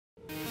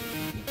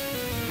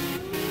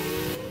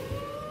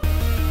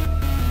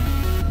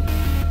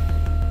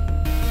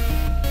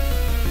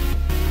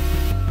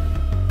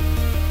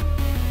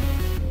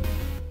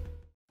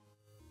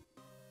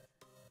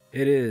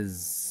It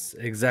is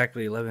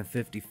exactly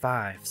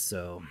 11:55,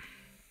 so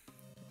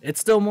it's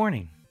still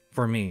morning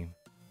for me,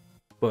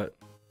 but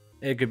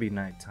it could be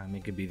nighttime,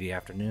 it could be the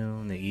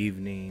afternoon, the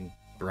evening,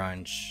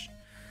 brunch,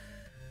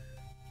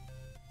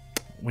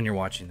 when you're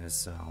watching this.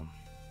 So,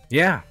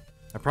 yeah,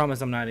 I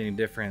promise I'm not any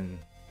different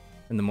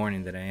in the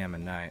morning than I am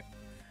at night.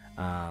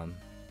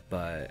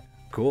 But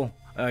cool.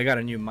 I got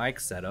a new mic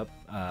setup.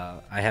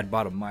 I had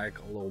bought a mic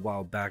a little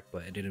while back,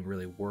 but it didn't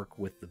really work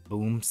with the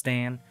boom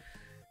stand.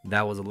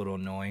 That was a little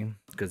annoying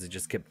because it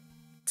just kept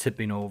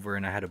tipping over,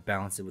 and I had to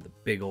balance it with a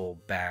big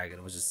old bag, and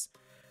there was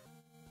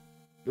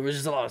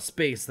just a lot of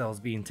space that was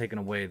being taken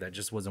away that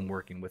just wasn't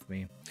working with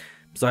me.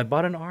 So I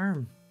bought an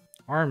arm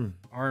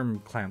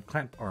clamp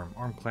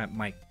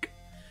mic.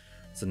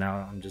 So now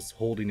I'm just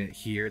holding it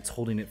here. It's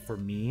holding it for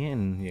me,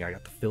 and yeah, I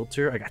got the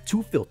filter. I got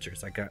two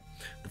filters. I got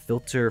the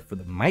filter for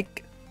the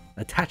mic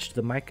attached to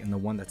the mic and the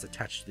one that's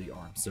attached to the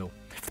arm. So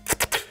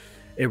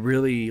it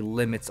really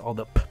limits all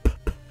the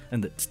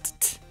and the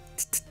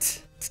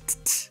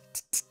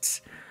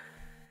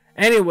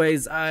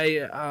anyways,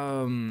 I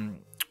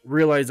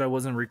realized I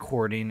wasn't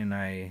recording, and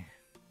I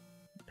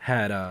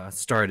had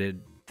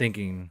started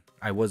thinking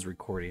I was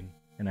recording,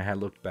 and I had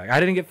looked back. I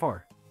didn't get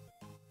far,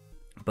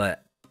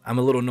 but I'm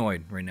a little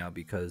annoyed right now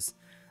because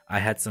I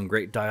had some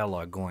great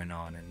dialogue going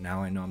on, and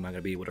now I know I'm not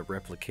gonna be able to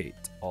replicate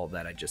all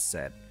that I just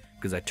said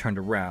because I turned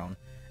around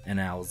and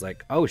I was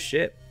like, oh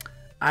shit,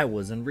 I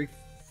wasn't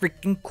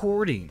freaking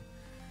recording.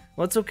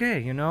 Well, it's okay,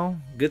 you know.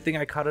 Good thing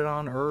I caught it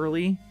on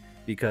early,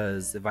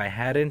 because if I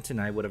hadn't and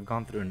I would have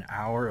gone through an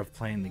hour of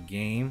playing the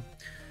game,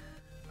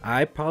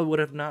 I probably would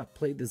have not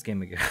played this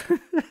game again.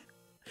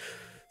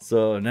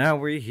 So now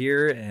we're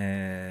here,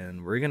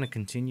 and we're going to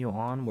continue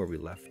on where we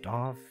left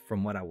off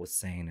from what I was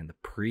saying in the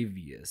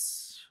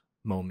previous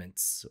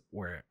moments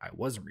where I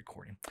wasn't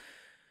recording.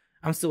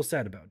 I'm still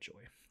sad about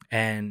Joy,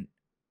 and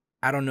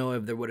I don't know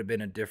if there would have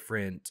been a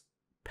different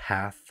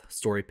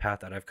story path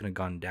that I could have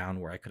gone down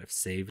where I could have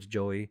saved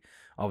Joey.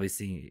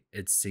 Obviously,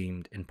 it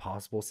seemed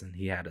impossible since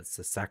he had a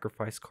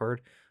sacrifice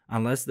card,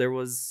 unless there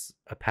was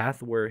a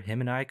path where him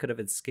and I could have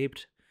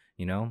escaped.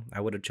 You know, I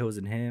would have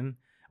chosen him,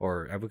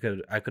 or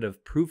I could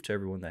have proved to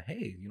everyone that,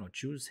 hey, you know,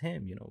 choose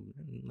him, you know,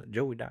 let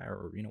Joey die,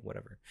 or you know,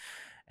 whatever,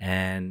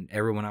 and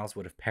everyone else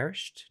would have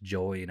perished.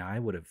 Joey and I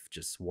would have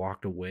just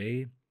walked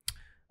away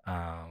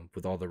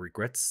with all the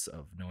regrets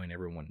of knowing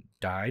everyone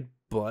died,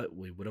 but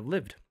we would have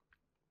lived.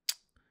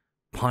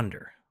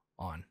 Ponder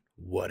on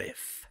what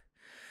if.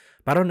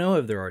 But I don't know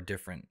if there are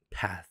different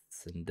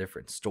paths and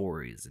different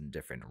stories and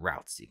different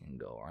routes you can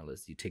go, or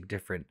unless you take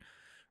different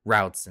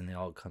routes and they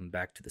all come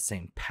back to the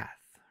same path.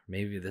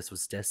 Maybe this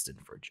was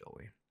destined for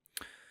Joey.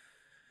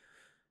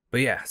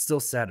 But yeah,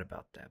 still sad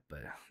about that.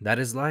 But that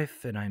is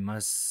life, and I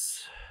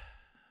must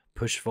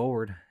push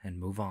forward and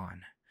move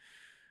on.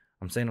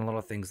 I'm saying a lot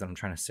of things that I'm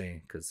trying to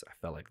say because I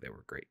felt like they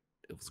were great.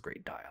 It was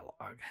great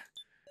dialogue.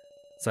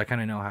 So I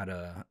kind of know how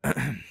to,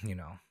 you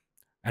know,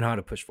 I know how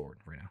to push forward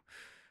right now.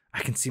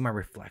 I can see my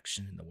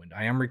reflection in the window.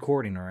 I am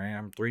recording, all right?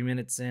 I'm 3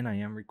 minutes in. I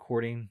am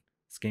recording.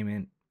 This game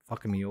ain't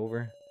fucking me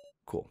over.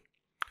 Cool.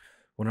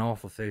 What an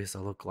awful face. I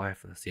look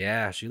lifeless.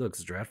 Yeah, she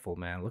looks dreadful,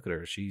 man. Look at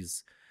her.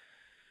 She's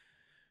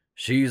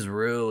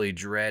really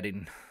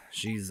dreading.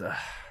 She's,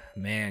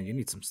 man, you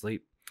need some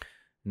sleep.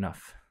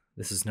 Enough.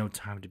 This is no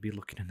time to be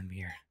looking in the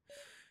mirror.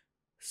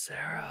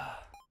 Sarah.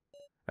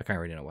 I can't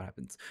already know what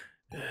happens.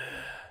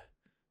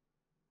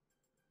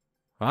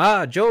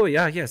 Ah, Joey.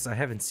 Ah, yes, I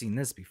haven't seen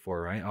this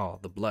before, right? Oh,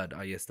 the blood.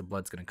 Ah, yes, the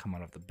blood's going to come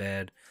out of the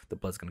bed. The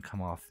blood's going to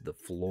come off the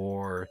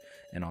floor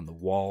and on the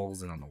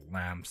walls and on the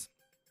lamps.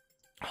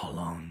 How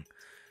long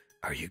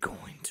are you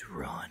going to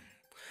run?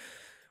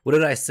 What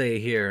did I say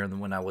here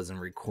when I wasn't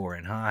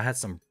recording, huh? I had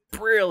some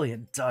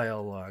brilliant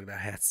dialogue that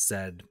I had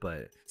said,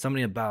 but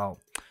something about,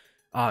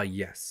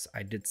 yes,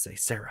 I did say,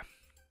 Sarah,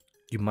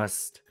 you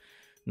must,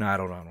 no, I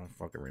don't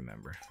fucking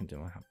remember.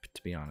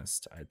 To be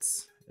honest,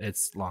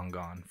 it's long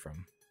gone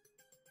from,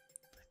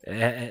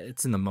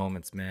 it's in the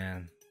moments,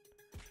 man.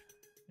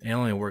 It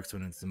only works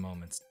when it's the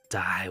moments.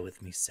 Die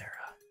with me, Sarah.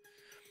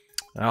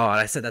 Oh,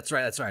 I said, that's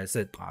right. I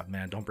said, oh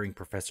man, don't bring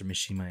Professor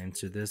Mishima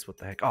into this. What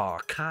the heck? Oh,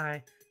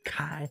 Kai.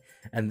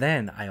 And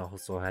then I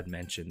also had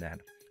mentioned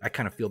that I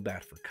kind of feel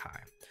bad for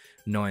Kai,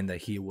 knowing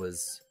that he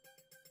was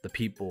a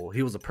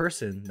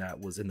person that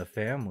was in the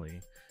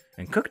family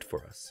and cooked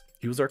for us.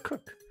 He was our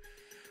cook.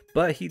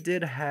 But he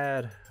did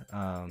had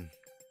not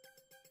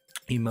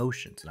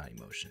emotions.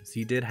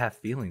 He did have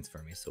feelings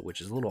for me, so which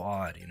is a little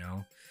odd, you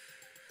know.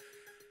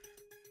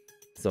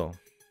 So,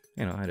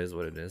 you know, it is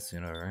what it is, you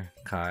know, right?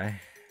 Kai,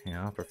 you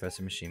know,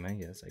 Professor Mishima,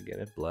 yes, I get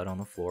it. Blood on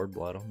the floor,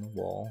 blood on the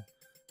wall.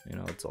 You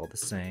know, it's all the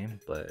same.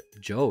 But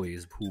Joey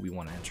is who we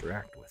want to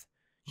interact with.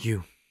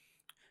 You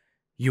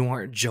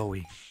aren't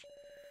Joey.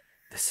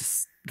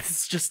 This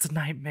is just a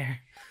nightmare.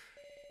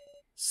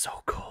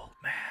 So cold,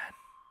 man.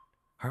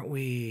 Aren't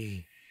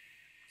we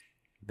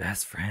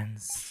best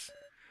friends?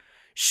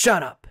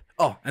 Shut up.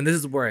 Oh, and this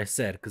is where I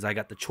said, because I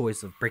got the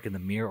choice of breaking the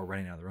mirror or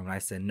running out of the room. And I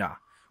said, nah,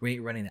 we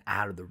ain't running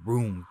out of the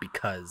room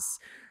because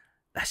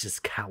That's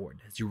just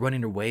cowardice. You're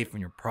running away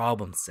from your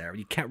problems, Sarah.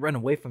 You can't run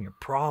away from your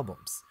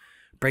problems.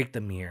 Break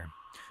the mirror.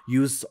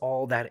 Use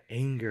all that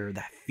anger,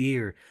 that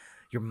fear,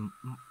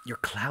 your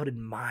clouded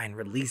mind.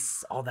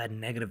 Release all that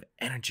negative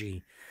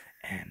energy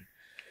and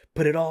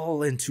put it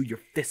all into your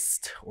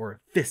fist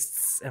or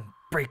fists and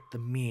break the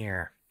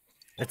mirror.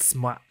 It's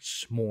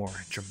much more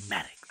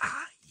dramatic.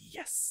 Ah,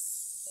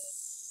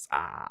 yes.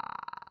 Ah.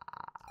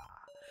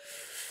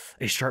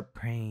 A sharp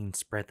pain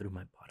spread through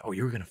my body. Oh,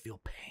 you're gonna feel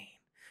pain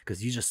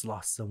because you just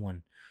lost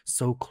someone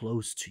so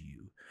close to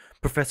you.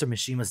 Professor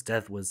Mishima's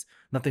death was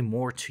nothing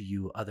more to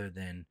you other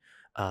than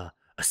a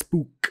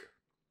spook.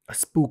 A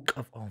spook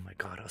of, oh my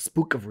god, a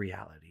spook of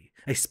reality.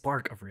 A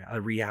spark of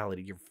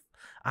reality. Your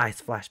eyes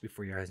flash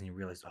before your eyes and you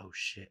realize, oh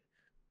shit,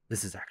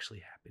 this is actually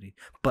happening.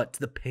 But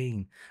the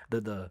pain,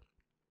 the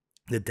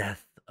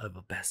death of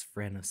a best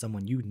friend, of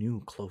someone you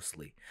knew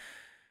closely,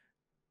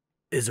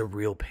 is a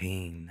real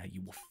pain that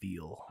you will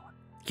feel.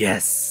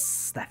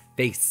 Yes, that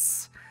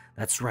face.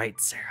 That's right,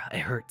 Sarah. It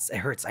hurts. It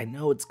hurts. I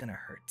know it's gonna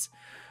hurt.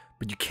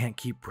 But you can't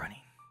keep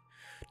running.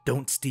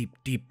 Don't steep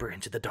deeper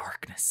into the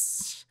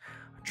darkness.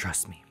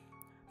 Trust me,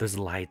 there's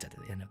light at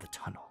the end of the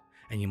tunnel,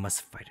 and you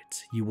must fight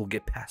it. You will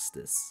get past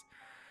this.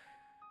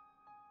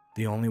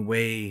 The only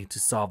way to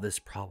solve this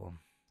problem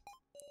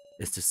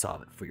is to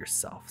solve it for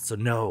yourself. So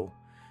no,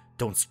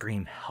 don't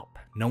scream help.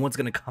 No one's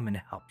gonna come and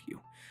help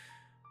you.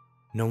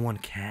 No one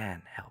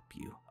can help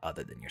you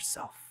other than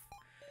yourself.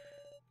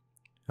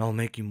 I'll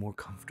make you more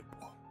comfortable.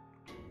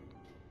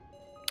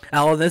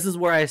 Oh, this is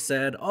where I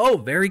said, oh,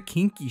 very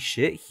kinky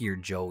shit here,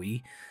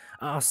 Joey.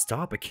 Oh,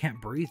 stop. I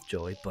can't breathe,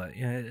 Joey. But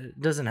it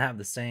doesn't have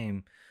the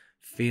same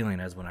feeling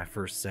as when I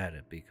first said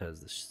it because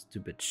the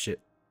stupid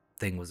shit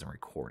thing wasn't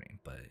recording.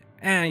 But,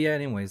 yeah,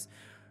 anyways.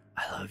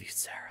 I love you,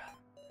 Sarah.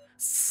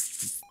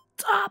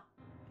 Stop.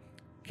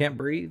 Can't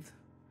breathe.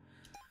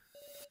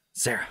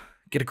 Sarah,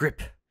 get a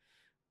grip.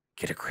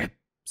 Get a grip,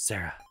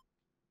 Sarah.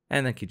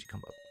 And then Kiji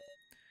come up.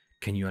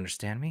 Can you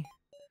understand me?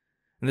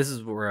 And this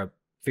is where I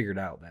figured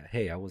out that,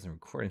 hey, I wasn't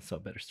recording, so I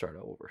better start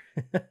over.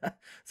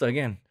 So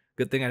again,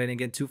 good thing I didn't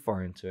get too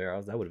far into it, or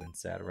else that would have been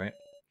sad, right?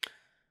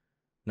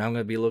 Now I'm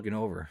going to be looking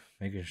over,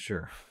 making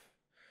sure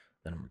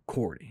that I'm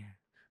recording.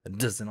 That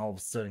doesn't all of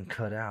a sudden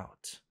cut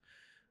out.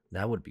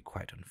 That would be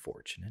quite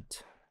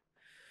unfortunate.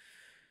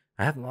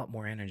 I have a lot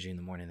more energy in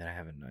the morning than I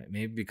have at night.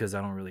 Maybe because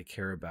I don't really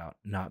care about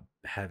not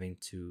having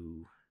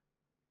to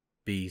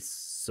be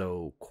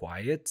so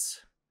quiet.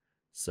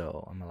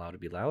 So I'm allowed to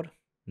be loud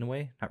in a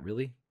way. Not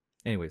really.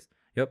 Anyways,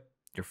 yep.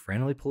 Your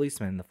friendly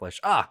policeman in the flesh.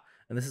 Ah,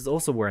 and this is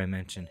also where I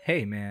mentioned,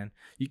 hey man,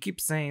 you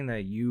keep saying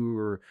that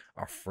you're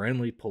a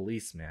friendly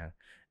policeman,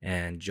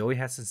 and Joey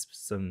has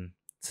some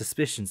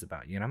suspicions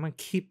about you, and I'm gonna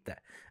keep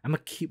that. I'm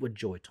gonna keep what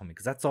Joey told me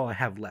because that's all I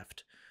have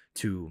left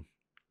to,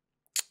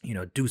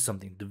 do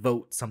something,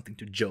 devote something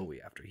to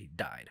Joey after he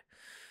died.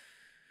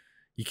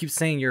 You keep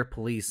saying you're a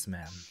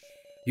policeman.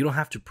 You don't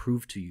have to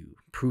prove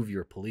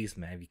you're a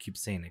policeman if you keep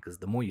saying it, because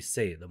the more you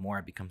say it, the more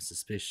I become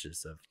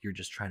suspicious of you're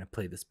just trying to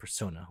play this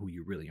persona who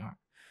you really are.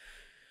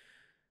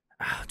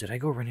 Oh, did I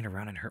go running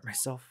around and hurt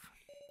myself?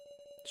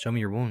 Show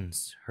me your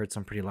wounds. Heard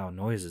some pretty loud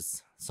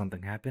noises.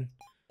 Something happened?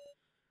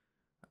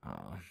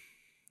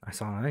 I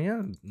saw,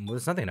 yeah,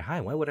 there's nothing to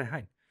hide. Why would I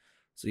hide?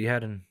 So you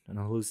had an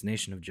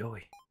hallucination of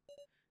Joey.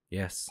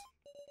 Yes.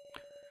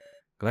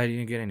 Glad you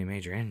didn't get any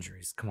major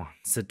injuries. Come on,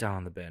 sit down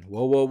on the bed.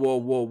 Whoa, whoa, whoa,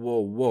 whoa, whoa,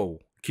 whoa.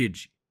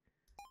 Kiji.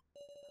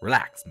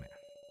 Relax, man.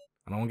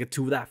 I don't want to get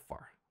too that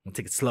far. I'm going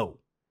to take it slow.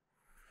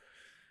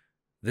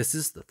 This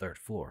is the 3rd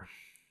floor.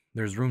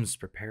 There's rooms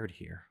prepared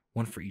here.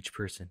 One for each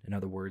person. In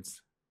other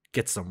words,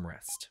 get some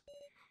rest.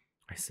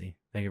 I see.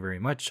 Thank you very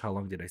much. How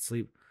long did I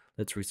sleep?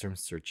 Let's resume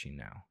searching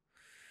now.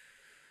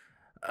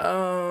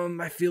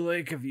 I feel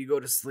like if you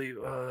go to sleep,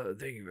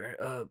 thank you very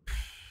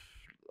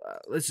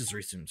let's just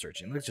resume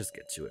searching. Let's just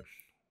get to it.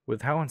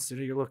 With how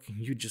unsteady you're looking,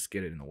 you just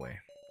get it in the way.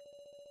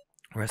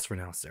 Rest for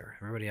now, Sarah.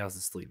 Everybody else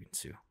is sleeping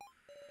too.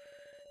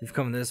 You've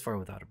come this far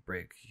without a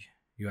break.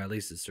 You at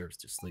least deserve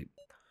to sleep.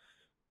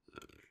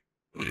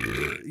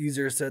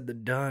 Easier said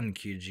than done,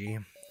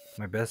 Kiji.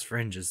 My best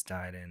friend just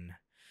died and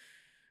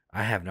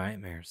I have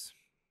nightmares.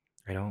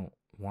 I don't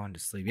want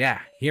to sleep. Yeah,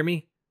 hear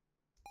me?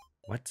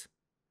 What?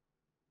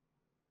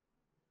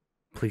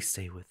 Please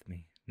stay with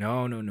me.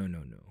 No.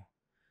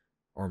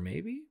 Or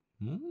maybe?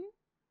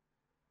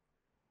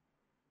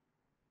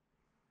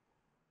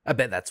 I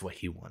bet that's what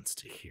he wants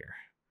to hear.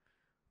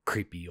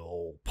 Creepy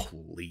old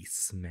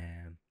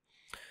policeman.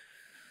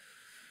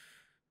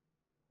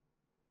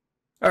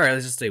 Alright,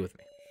 let's just stay with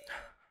me.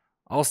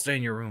 I'll stay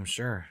in your room,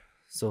 sure.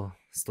 So,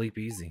 sleep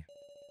easy.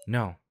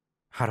 No,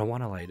 I don't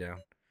want to lie down.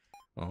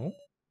 Oh?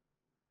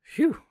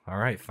 Phew,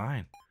 alright,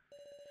 fine.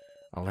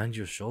 I'll lend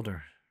you a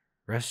shoulder.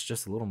 Rest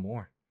just a little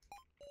more.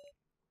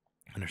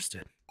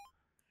 Understood.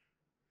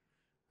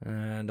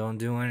 Don't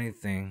do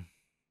anything.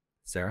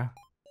 Sarah?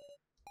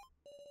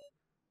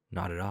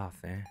 Nod it off,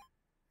 eh?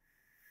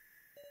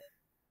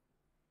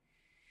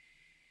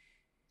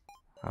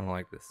 I don't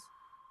like this.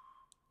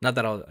 Not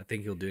that I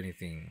think he'll do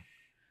anything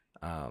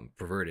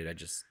perverted.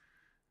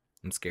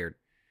 I'm scared.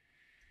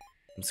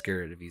 I'm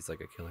scared if he's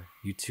like a killer.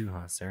 You too,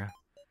 huh, Sarah?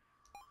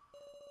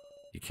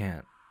 You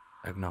can't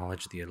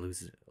acknowledge the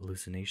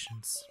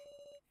hallucinations.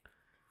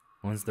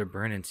 Once they're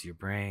burned into your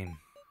brain,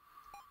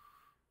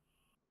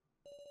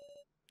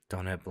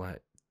 don't end up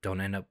don't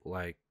end up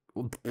like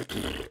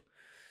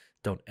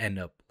don't end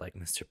up like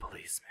Mr.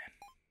 Policeman.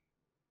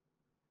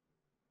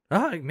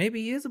 Ah,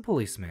 maybe he is a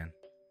policeman.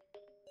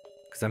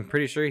 Because I'm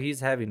pretty sure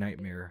he's having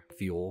nightmare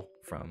fuel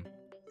from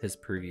his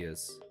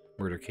previous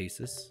murder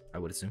cases, I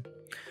would assume.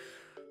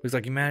 Looks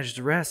like you managed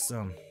to rest,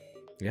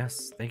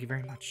 yes, thank you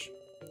very much.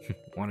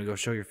 Want to go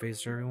show your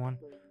face to everyone?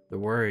 They're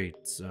worried,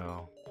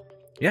 so...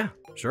 Yeah,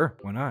 sure,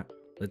 why not?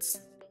 Let's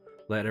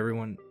let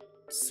everyone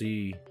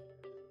see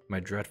my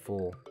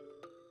dreadful,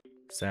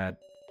 sad,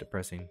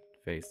 depressing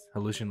face.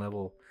 Hallucination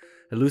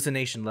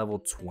level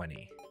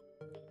 20.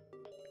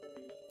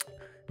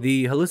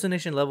 The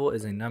hallucination level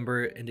is a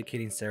number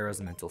indicating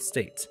Sarah's mental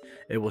state.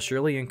 It will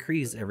surely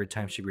increase every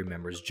time she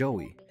remembers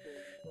Joey.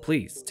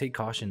 Please take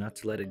caution not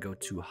to let it go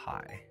too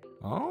high.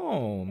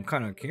 Oh, I'm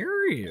kind of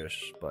curious,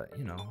 but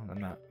you know, I'm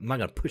not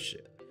gonna push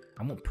it.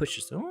 I won't push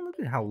it. So look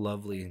at how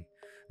lovely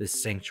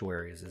this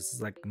sanctuary is. This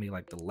is like gonna be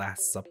like the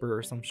Last Supper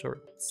or some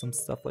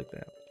stuff like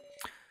that.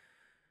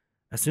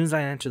 As soon as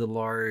I enter the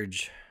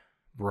large,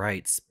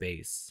 bright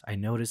space, I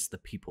notice the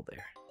people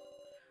there.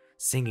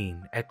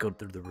 Singing echoed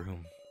through the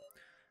room.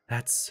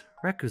 That's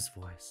Reku's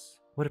voice.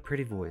 What a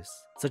pretty voice.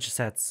 Such a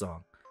sad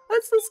song.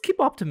 Let's keep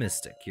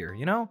optimistic here,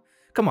 you know?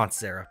 Come on,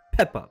 Sarah.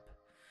 Pep up.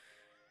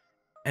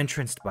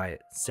 Entranced by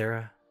it,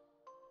 Sarah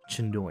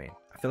Chindoyan.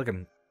 I feel like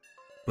I'm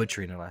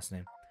butchering her last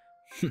name.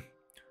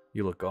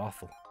 You look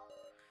awful.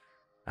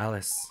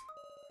 Alice,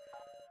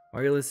 why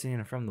are you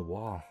listening from the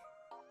wall?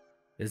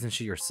 Isn't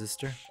she your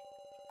sister?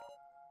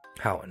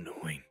 How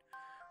annoying.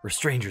 We're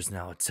strangers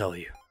now, I tell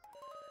you.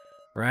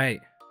 Right.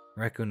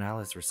 Reku and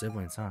Alice were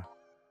siblings, huh?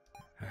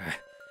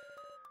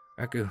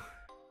 Reku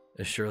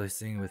is surely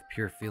singing with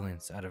pure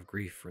feelings out of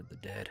grief for the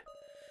dead.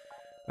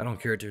 I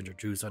don't care to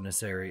introduce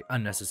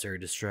unnecessary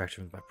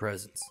distraction with my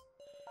presence.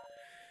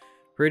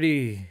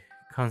 Pretty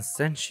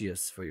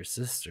conscientious for your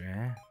sister,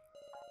 eh?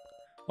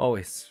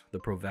 Always the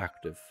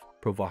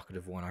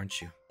provocative one, aren't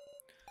you?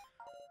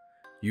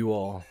 You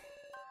all,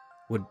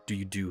 what do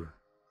you do?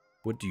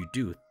 What do you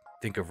do?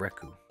 Think of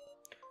Reku.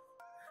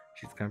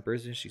 She's the kind of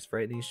person, she's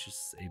frightening,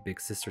 she's a big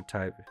sister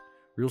type.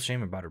 Real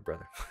shame about her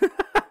brother.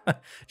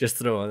 Just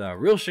throw it out.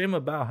 Real shame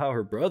about how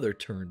her brother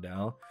turned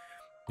out.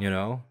 You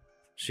know?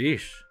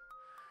 Sheesh.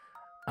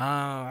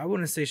 I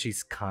wouldn't say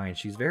she's kind.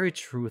 She's very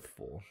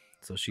truthful.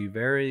 So she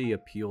very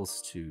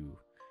appeals to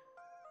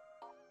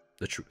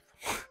the truth.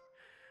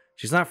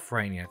 She's not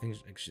frightening.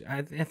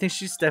 I think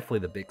she's definitely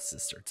the big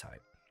sister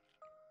type.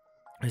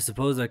 I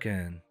suppose I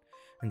can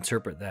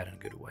interpret that in a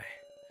good way.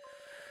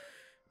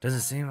 Doesn't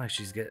seem like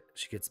she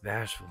gets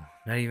bashful.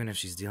 Not even if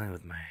she's dealing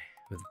with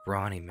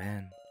brawny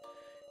men.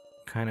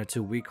 Kinda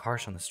too weak,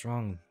 harsh on the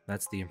strong.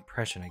 That's the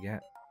impression I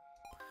get.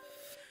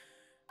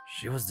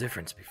 She was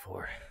different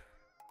before.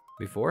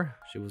 Before?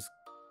 She was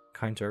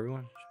kind to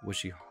everyone? Was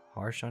she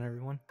harsh on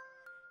everyone?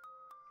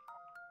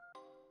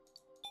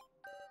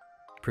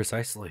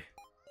 Precisely.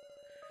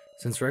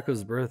 Since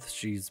Reku's birth,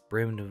 she's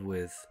brimmed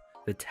with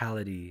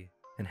vitality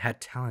and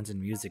had talent in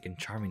music and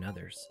charming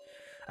others.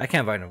 I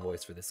can't find a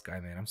voice for this guy,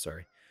 man. I'm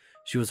sorry.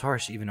 She was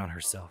harsh even on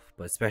herself,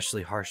 but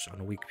especially harsh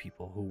on weak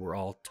people who were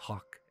all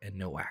talk and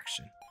no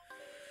action.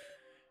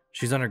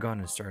 She's undergone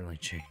a startling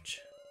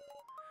change.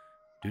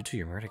 Due to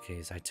your murder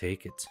case, I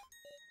take it.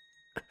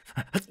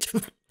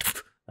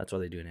 That's why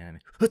they do in anime.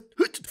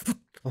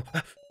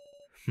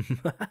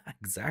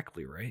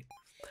 Exactly right.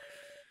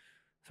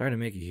 Sorry to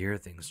make you hear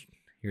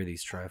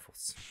these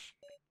trifles.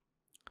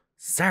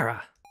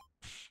 Sarah!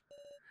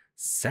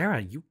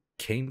 Sarah, you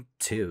came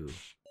too.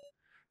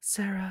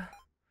 Sarah.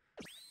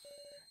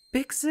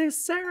 Big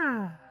sis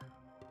Sarah.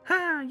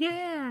 Ha,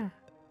 yeah.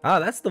 Ah,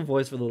 that's the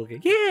voice for the little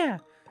kid. Yeah.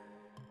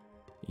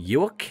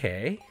 You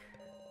okay?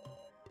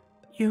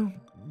 You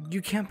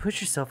can't push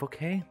yourself,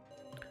 okay?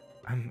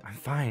 I'm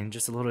fine,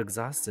 just a little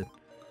exhausted.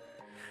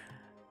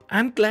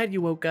 I'm glad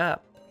you woke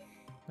up.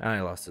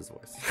 I lost his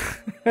voice.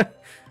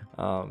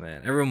 Oh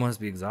man, everyone must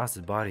be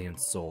exhausted, body and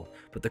soul,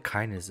 but the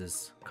kindness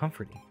is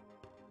comforting.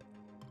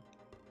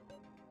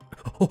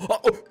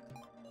 What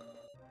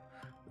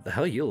the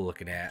hell are you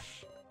looking at?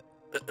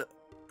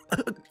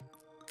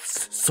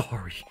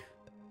 Sorry.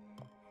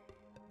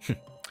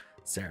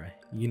 Sarah,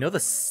 you know the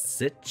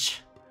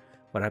sitch?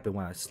 What happened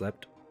while I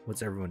slept?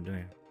 What's everyone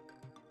doing?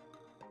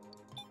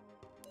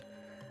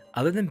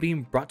 Other than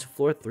being brought to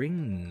floor 3,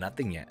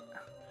 nothing yet.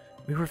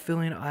 We were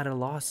feeling at a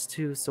loss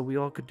too, so we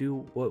all could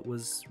do what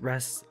was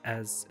rest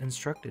as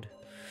instructed.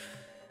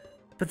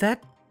 But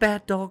that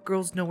bad doll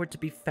girl's nowhere to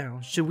be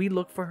found. Should we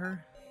look for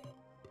her?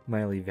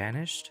 Miley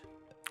vanished?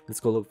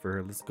 Let's go look for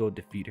her. Let's go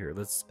defeat her.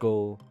 Let's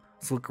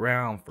look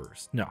around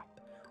first. No.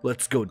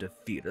 Let's go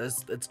defeat her.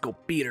 Let's go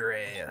beat her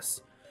ass.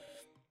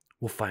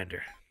 We'll find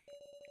her.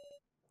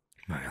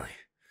 Miley,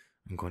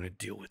 I'm going to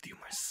deal with you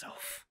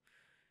myself.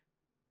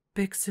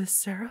 Big sis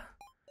Sarah?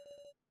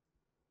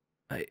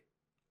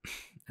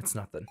 It's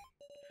nothing.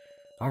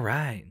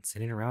 Alright,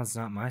 sitting around's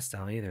not my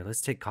style either.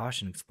 Let's take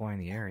caution exploring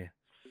the area.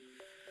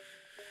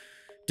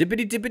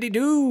 Dippity dippity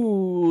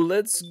doo!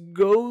 Let's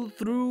go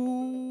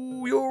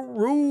through your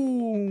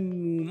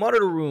room!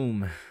 Monitor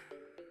room!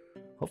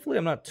 Hopefully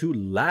I'm not too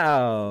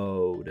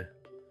loud.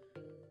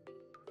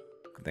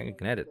 I think I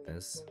can edit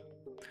this.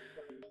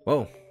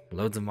 Whoa,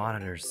 loads of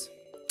monitors.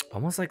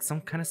 Almost like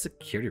some kind of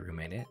security room,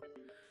 ain't it?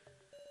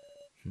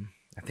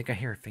 I think I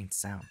hear a faint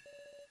sound.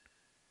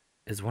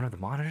 Is one of the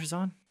monitors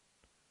on?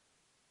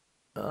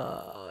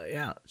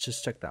 Yeah, let's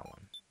just check that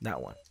one.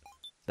 That one.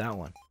 That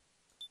one.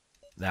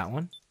 That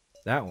one.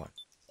 That one.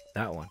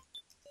 That one.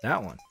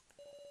 That one.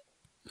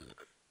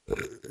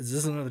 Is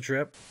this another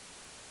trip?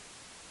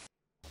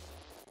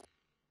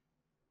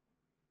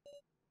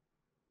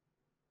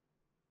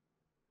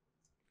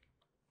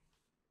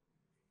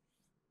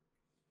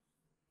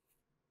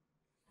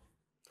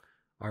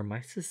 Are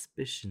my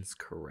suspicions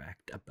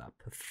correct about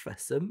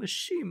Professor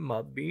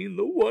Mishima being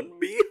the one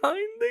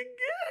behind the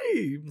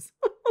games?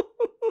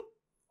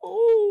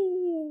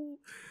 Oh,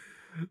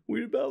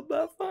 we about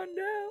to find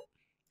out.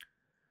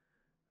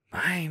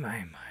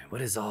 My,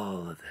 what is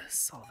all of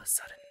this all of a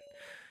sudden?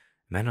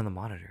 Man on the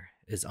monitor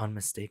is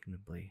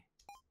unmistakably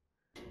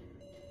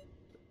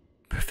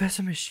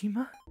Professor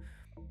Mishima?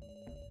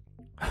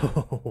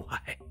 Oh,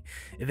 why?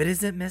 If it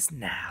isn't Miss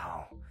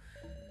Now.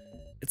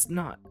 It's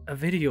not a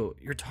video.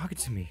 You're talking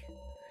to me.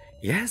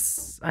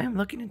 Yes, I am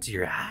looking into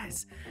your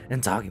eyes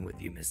and talking with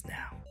you, Miss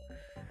Now.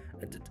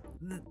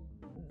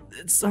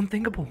 It's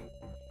unthinkable.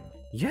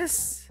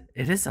 Yes,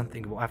 it is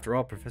unthinkable. After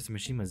all, Professor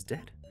Mishima is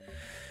dead.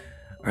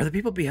 Are the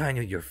people behind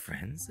you your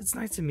friends? It's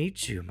nice to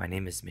meet you. My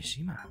name is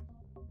Mishima.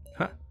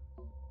 Huh.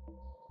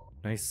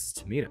 Nice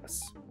to meet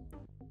us.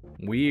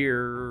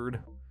 Weird.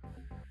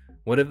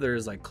 What if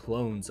there's like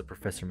clones of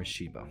Professor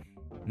Mishima?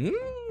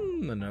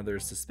 Another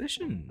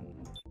suspicion.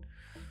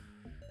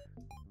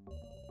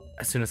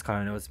 As soon as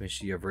Kana noticed me,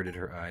 she averted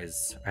her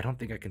eyes. I don't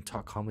think I can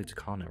talk calmly to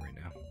Kana right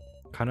now.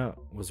 Kana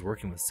was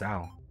working with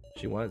Sal.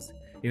 She was.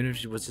 Even if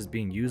she was just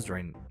being used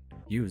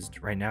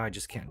right now, I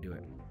just can't do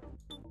it.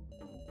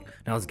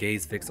 Now his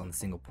gaze fixed on the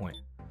single point.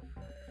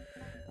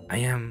 I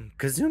am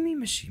Kazumi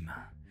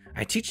Mishima.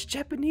 I teach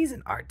Japanese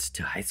and art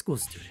to high school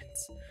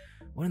students.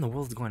 What in the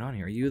world is going on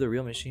here? Are you the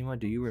real Mishima?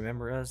 Do you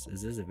remember us?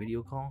 Is this a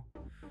video call?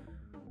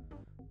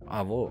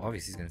 Well,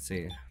 obviously he's gonna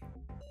say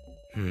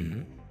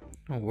it.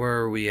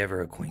 Were we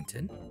ever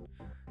acquainted?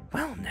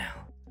 Well,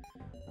 now.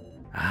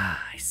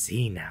 I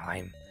see now.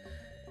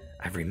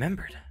 I've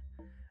remembered.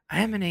 I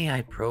am an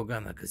AI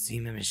programmer,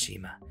 Kazumi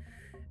Mishima.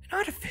 An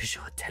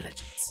artificial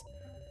intelligence.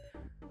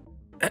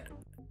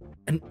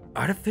 An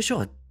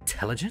artificial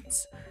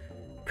intelligence?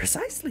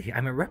 Precisely.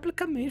 I'm a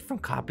replica made from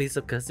copies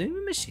of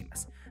Kazumi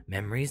Mishima's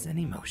memories and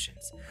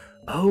emotions.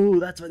 Oh,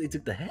 that's why they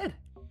took the head.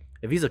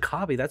 If he's a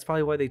copy, that's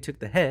probably why they took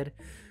the head,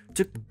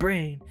 took the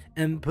brain,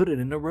 and put it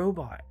in a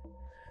robot.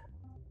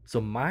 So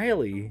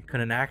Miley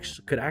could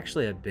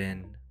actually have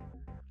been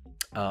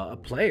a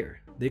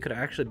player. They could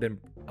have actually been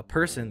a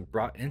person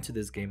brought into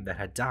this game that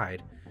had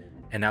died,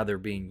 and now they're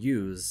being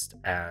used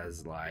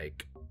as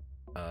like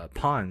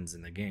pawns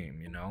in the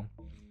game, you know,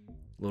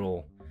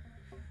 little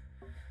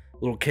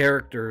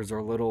characters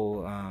or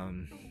little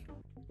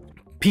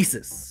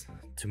pieces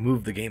to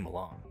move the game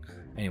along.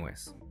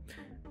 Anyways,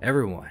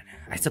 everyone,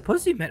 I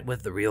suppose you met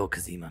with the real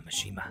Kazuma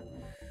Mishima.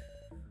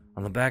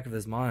 On the back of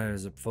this monitor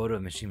is a photo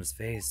of Mishima's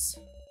face.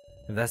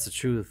 If that's the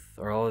truth,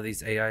 are all of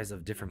these AIs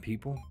of different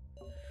people?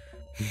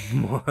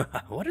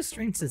 What a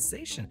strange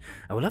sensation.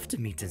 I would love to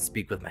meet and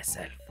speak with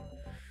myself.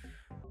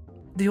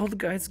 The old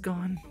guy's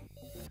gone.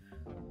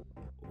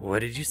 What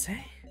did you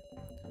say?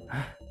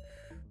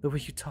 The way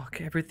you talk,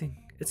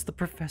 everything. It's the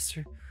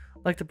professor.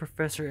 Like the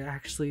professor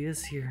actually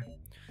is here.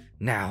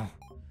 Now.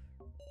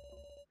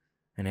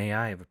 An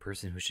AI of a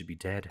person who should be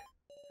dead.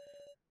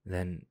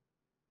 Then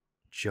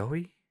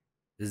Joey?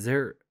 Is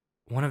there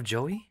one of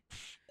Joey?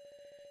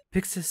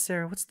 Pixis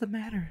Sarah, what's the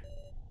matter?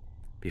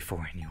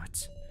 Before I knew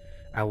it,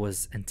 I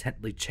was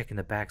intently checking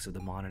the backs of the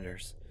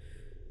monitors.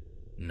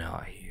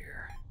 Not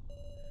here.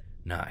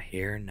 Not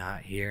here,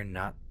 not here,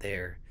 not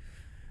there.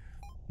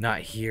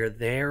 Not here,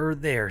 there, or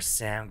there,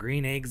 Sam.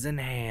 Green eggs and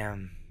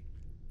ham.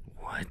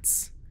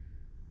 What?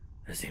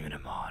 There's even a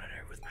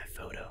monitor with my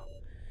photo.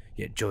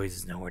 Yet Joyce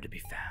is nowhere to be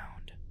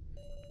found.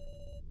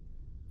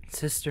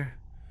 Sister,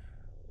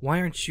 why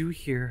aren't you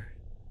here?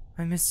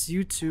 I miss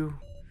you too.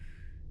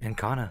 And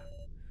Kana,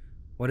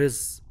 what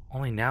is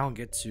only now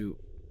get to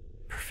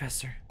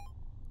Professor?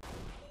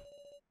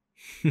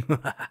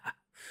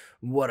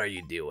 What are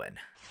you doing?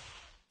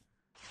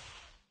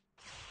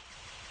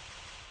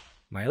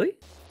 Miley?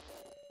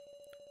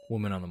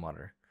 Woman on the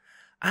monitor.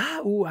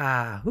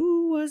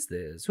 Who was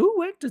this? Who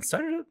went and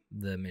started up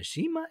the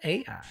Mishima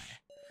AI?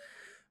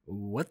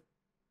 What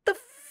the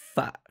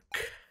fuck?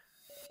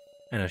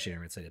 I know she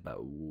didn't say it,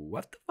 but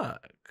what the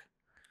fuck?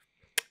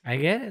 I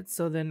get it.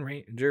 So then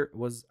Ranger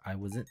was, I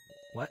wasn't,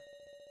 what?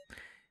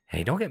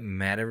 Hey, don't get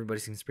mad. Everybody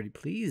seems pretty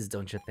pleased,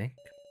 don't you think?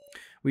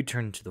 We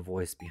turned to the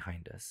voice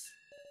behind us.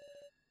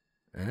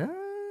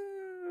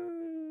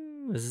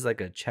 This is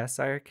like a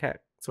Cheshire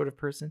cat sort of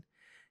person.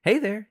 Hey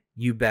there,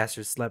 you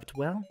bastards slept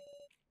well?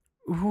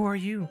 Who are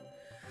you?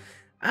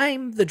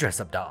 I'm the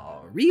dress-up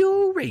doll,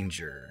 Rio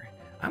Ranger.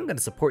 I'm gonna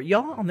support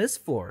y'all on this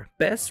floor.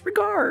 Best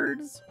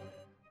regards.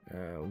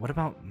 What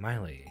about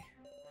Miley?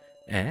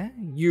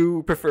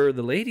 You prefer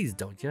the ladies,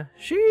 don't you?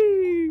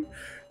 She.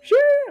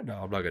 No,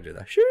 I'm not gonna do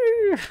that. She.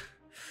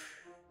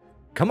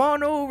 Come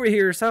on over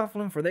here,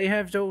 Southland, for they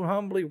have so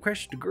humbly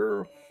requested a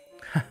girl.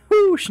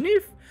 Whoo,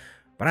 sniff.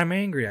 But I'm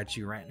angry at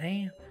you right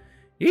now.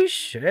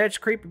 Eesh, that's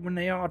creepy when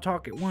they all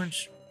talk at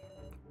once.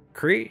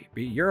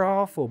 Creepy, you're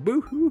awful.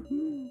 Boo hoo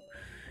hoo.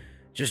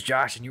 Just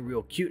Josh and you're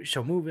real cute,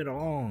 so move it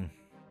along.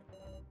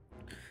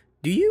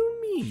 Do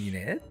you mean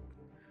it?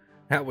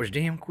 That was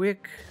damn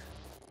quick.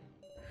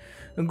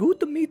 Good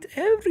to meet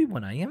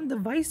everyone. I am the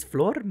Vice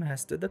Floor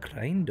Master, the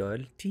crying doll,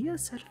 Tia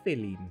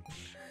Serfelin.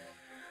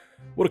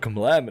 What a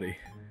calamity.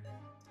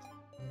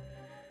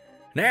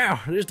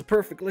 Now, there's the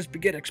perfect. Let's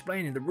begin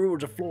explaining the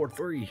rules of Floor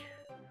 3.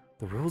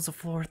 The rules of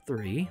Floor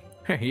 3?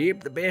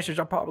 Yep, the bastards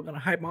are probably gonna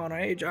hype on our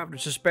age after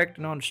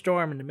suspecting on the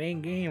storm in the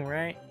main game,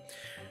 right?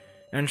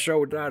 And so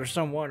we thought of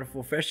some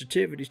wonderful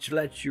festivities to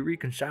let you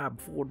reconcile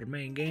before the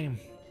main game.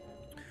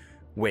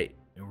 Wait,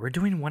 we're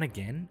doing one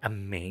again? A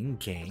main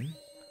game?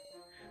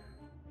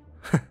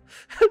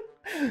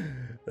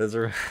 This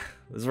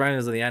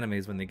reminds me of the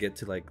animes when they get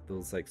to like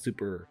those like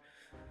super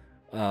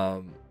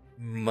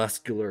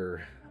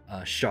muscular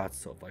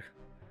shots of like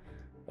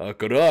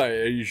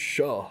Akarai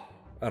Shaw.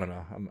 I don't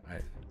know.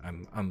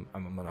 I'm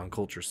an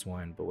uncultured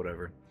swine, but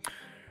whatever.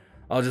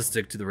 I'll just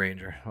stick to the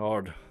Ranger.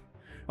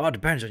 All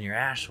depends on your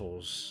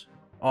assholes.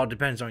 All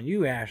depends on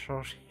you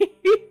assholes.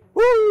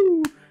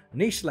 Woo!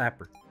 Knee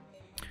slapper.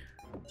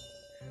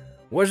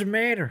 What's the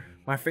matter?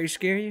 My face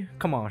scare you?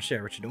 Come on,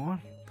 share what you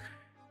doing.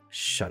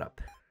 Shut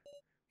up.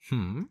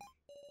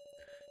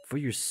 For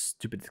your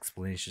stupid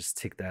explanation, just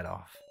take that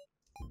off.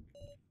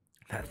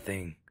 That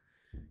thing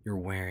you're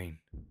wearing.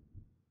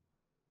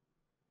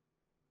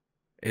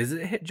 Is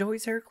it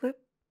Joey's hair clip?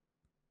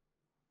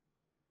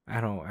 I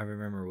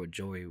remember what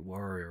Joey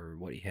wore or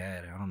what he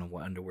had. I don't know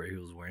what underwear he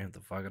was wearing. What the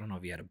fuck? I don't know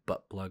if he had a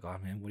butt plug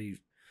on him.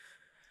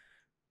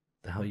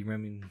 The hell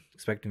you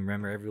expect him to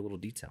remember every little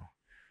detail?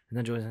 And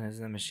then Joey's,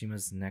 isn't that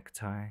Mishima's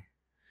necktie?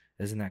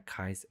 Isn't that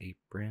Kai's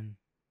apron?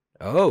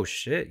 Oh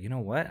shit, you know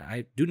what?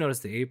 I do notice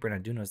the apron, I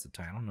do notice the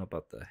tie. I don't know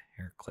about the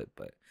hair clip,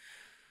 but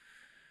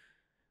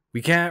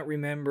we can't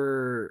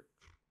remember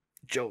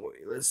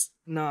Joey. Let's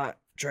not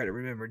try to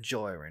remember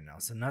Joey right now.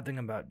 So nothing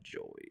about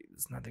Joey.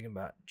 There's nothing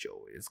about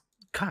Joey. It's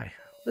Kai.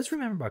 Let's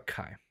remember about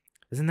Kai.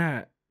 Isn't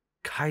that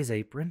Kai's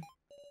apron?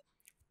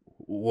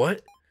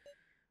 What?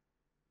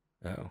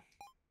 Oh.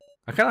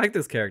 I kinda like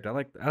this character.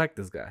 I like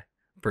this guy.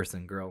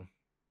 Person, girl,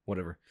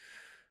 whatever.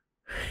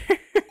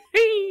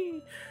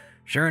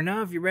 Sure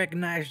enough, you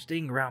recognize the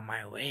thing around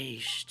my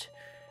waist.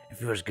 It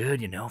feels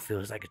good, you know,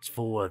 feels like it's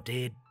full of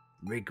dead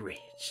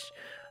regrets.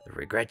 The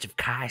regrets of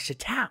Kai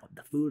Satao,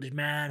 the foolish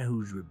man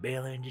whose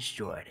rebellion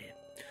destroyed him.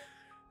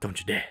 Don't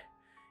you dare.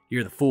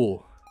 You're the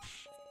fool.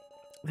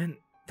 Then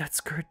that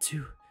skirt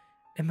too.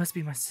 It must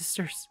be my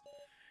sister's.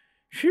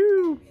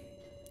 Phew.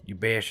 You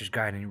bastards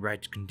got any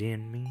right to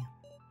condemn me?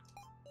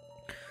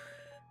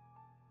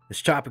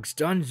 This topic's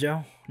done,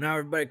 Joe. Now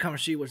everybody come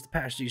see what's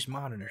past these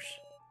monitors.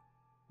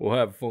 We'll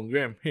have a fun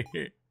game.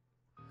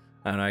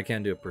 I don't know. I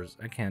can't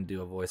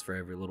do a voice for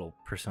every little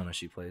persona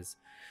she plays.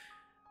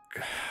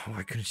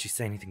 Why couldn't she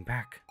say anything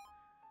back?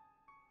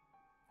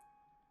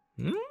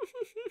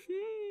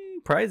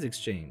 Prize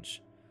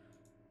exchange.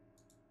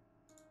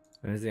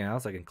 Anything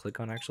else I can click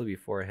on actually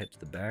before I head to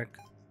the back?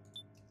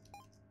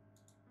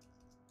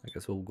 I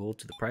guess we'll go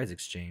to the prize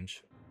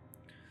exchange.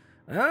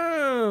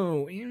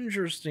 Oh,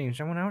 interesting.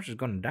 Someone else is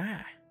gonna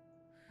die.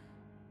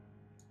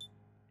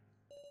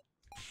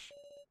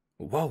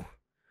 Whoa.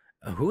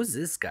 Who is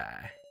this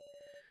guy?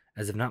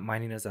 As if not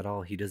minding us at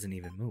all, he doesn't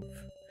even move.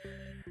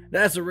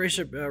 That's the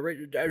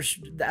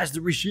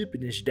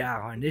receptionist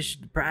dial, and this is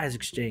the prize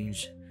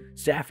exchange.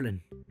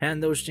 Stafflin,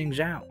 hand those things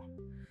out.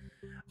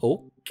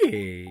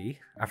 Okay.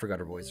 I forgot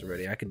her voice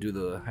already. I could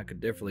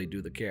definitely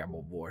do the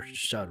caramel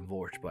voice, southern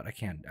voice, but I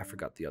can't. I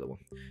forgot the other one.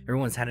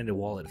 Everyone's handed a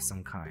wallet of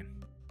some kind.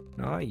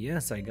 Oh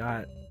yes, I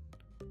got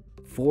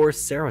 4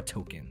 Sarah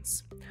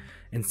tokens.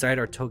 Inside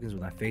are tokens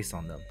with my face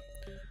on them.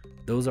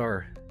 Those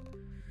are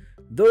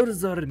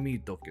me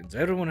tokens.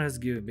 Everyone has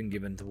been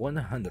given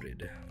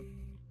 100.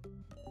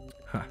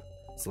 Huh.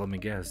 So let me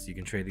guess, you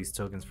can trade these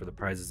tokens for the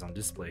prizes on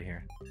display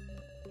here.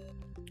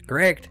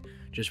 Correct.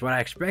 Just what I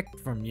expect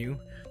from you.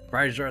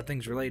 Prizes are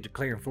things related to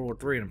clearing Floor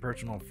 3 and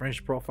personal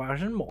French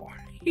profiles and more.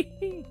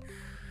 You're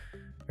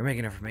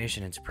making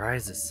information into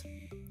prizes.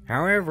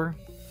 However,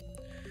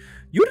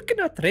 you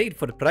cannot trade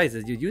for the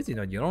prizes you're using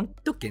on your own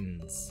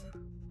tokens.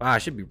 I'm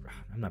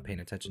not paying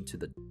attention to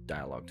the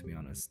dialogue, to be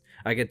honest.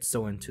 I get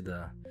so into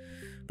the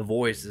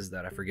voices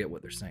that I forget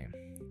what they're saying.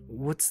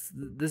 What's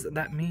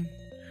that mean?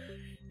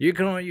 You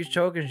can only use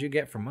tokens you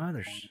get from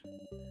others.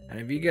 And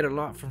if you get a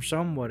lot from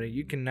somebody,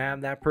 you can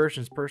have that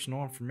person's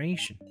personal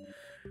information.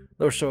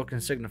 Those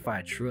tokens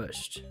signify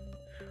trust.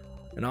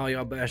 And all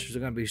y'all bastards are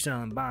gonna be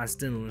selling, buying,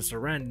 stealing, and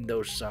surrendering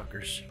those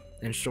suckers.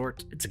 In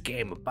short, it's a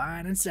game of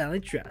buying and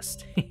selling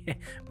trust.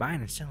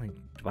 Buying and selling.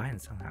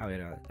 Oh,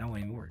 yeah, that won't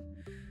even work.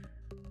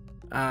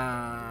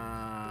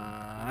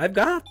 I've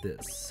got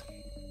this.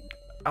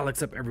 I'll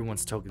accept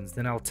everyone's tokens,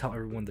 then I'll tell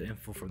everyone the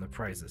info from the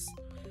prizes.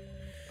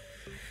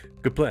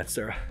 Good plan,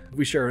 Sarah. If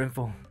we share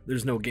info,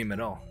 there's no game at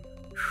all.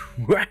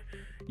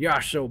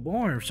 You're so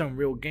born some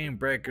real game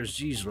breakers,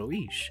 geez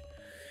Louise.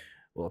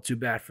 Well, too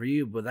bad for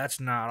you, but that's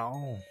not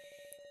all.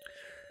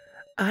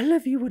 All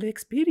of you will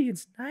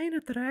experience 9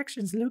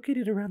 attractions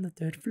located around the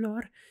 3rd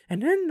floor,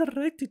 and then the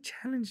right to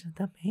challenge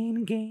the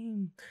main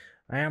game.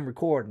 I am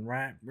recording,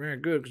 right? Very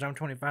good, because I'm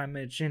 25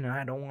 minutes in and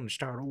I don't want to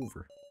start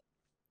over.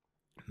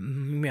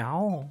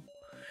 Meow.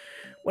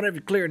 Whenever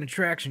you clear an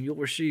attraction, you'll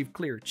receive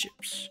clear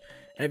chips.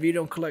 And if you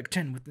don't collect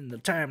 10 within the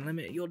time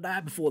limit, you'll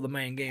die before the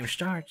main game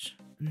starts.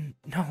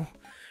 No.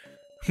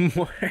 Knee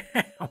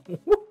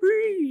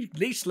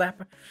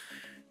slapper.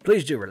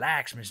 Please do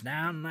relax, Miss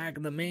Down.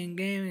 Like the main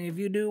game, if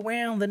you do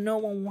well, then no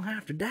one will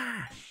have to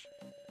die.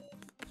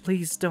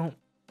 Please don't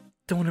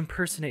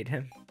impersonate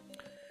him.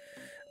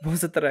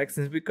 Most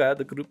attractions require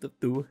the group of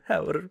 2.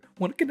 However,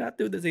 one cannot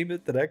do the same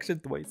attraction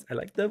twice. I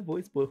like that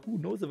voice, but who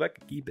knows if I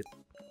can keep it.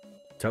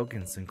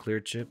 Tokens and clear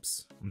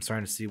chips. I'm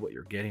starting to see what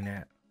you're getting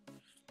at.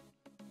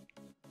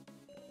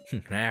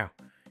 Now,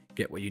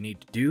 get what you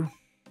need to do.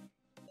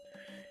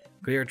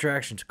 Clear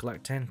attraction to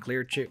collect 10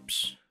 clear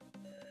chips.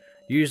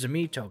 Use the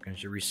me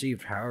tokens you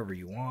received however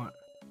you want,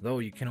 though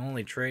you can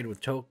only trade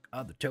with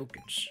other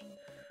tokens.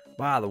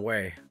 By the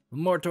way, the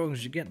more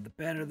tokens you get, the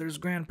better. There's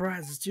grand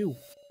prizes too.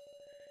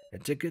 A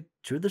ticket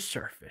to the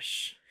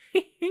surface.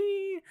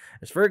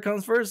 It's first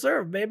comes first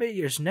serve, baby.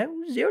 Your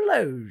snows, your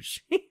lows.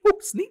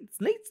 Sneak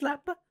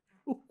slapper.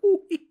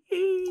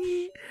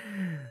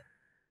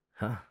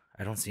 Huh,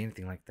 I don't see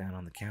anything like that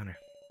on the counter.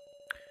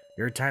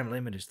 Your time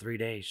limit is 3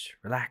 days.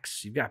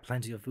 Relax, you've got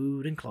plenty of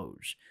food and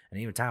clothes, and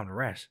even time to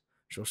rest.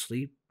 So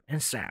sleep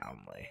and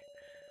soundly.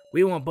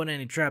 We won't put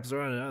any traps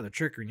or other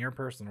trickery in your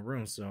personal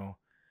room, so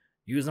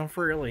use them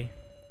freely.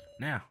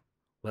 Now,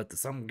 let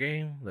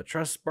the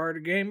trust part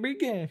of the game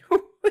begin.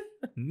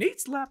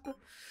 Neat slapper.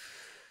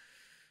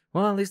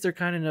 Well, at least they're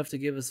kind enough to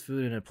give us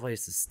food and a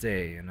place to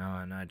stay, and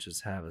not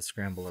just have us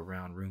scramble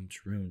around room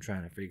to room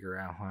trying to figure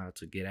out how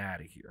to get out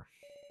of here.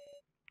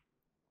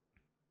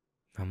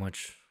 How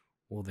much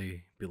will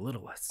they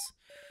belittle us?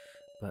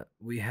 But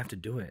we have to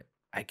do it.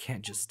 I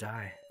can't just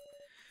die.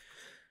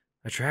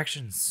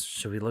 Attractions.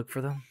 Should we look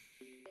for them?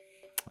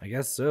 I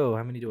guess so.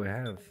 How many do I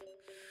have?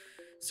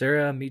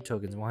 Sarah, meat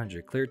tokens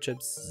 100. Clear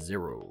chips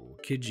 0.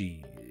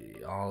 Kiji,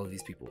 all of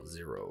these people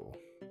 0.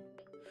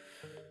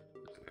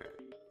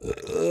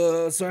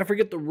 So I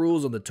forget the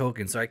rules on the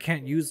tokens. So I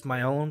can't use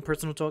my own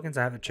personal tokens.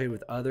 I have to trade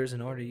with others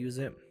in order to use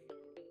it.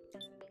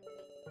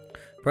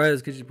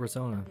 Prize Kiji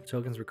persona.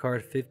 Tokens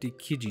required 50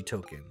 Kiji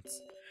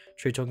tokens.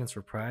 Trade tokens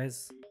for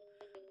prize.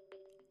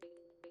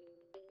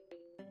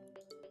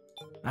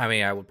 I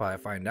mean, I would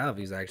probably find out if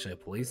he's actually a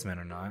policeman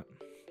or not.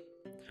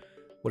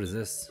 What is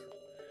this?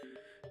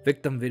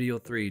 Victim video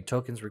 3.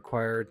 Tokens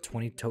required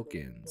 20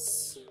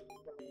 tokens.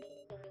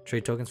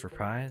 Trade tokens for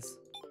prize.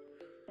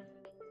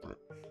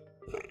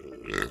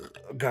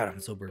 God, I'm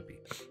so burpy.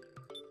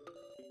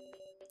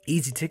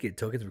 Easy ticket.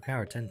 Tokens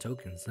required 10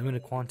 tokens.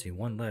 Limited quantity.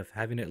 1 left.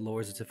 Having it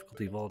lowers the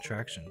difficulty of all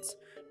attractions.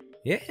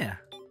 Yeah.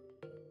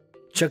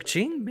 Chuck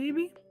Ching,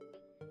 baby.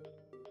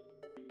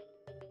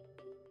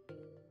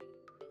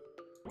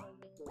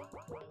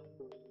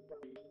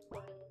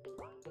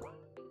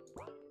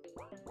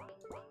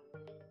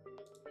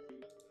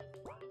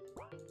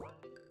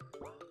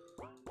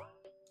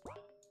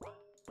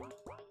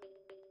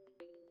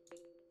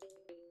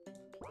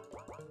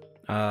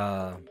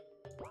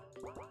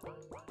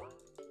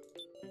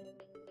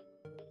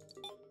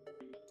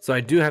 So I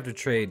do have to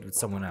trade with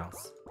someone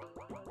else.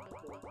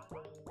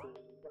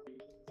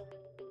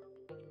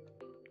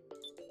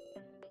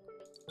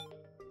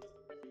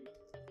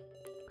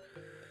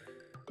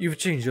 You've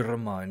changed your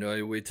mind.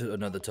 I wait till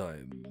another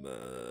time.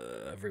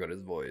 I forgot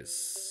his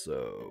voice.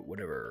 So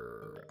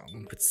whatever. I'm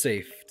gonna put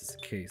safe just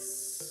in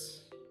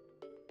case.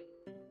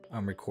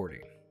 I'm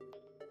recording.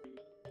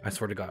 I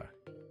swear to God.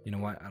 You know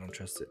what? I don't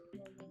trust it.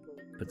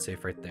 Put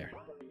safe right there.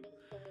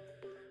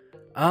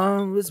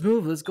 Let's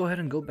move. Let's go ahead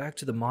and go back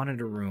to the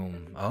monitor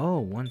room. Oh,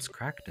 one's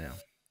cracked now.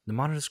 The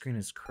monitor screen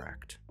is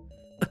cracked.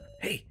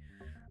 Hey,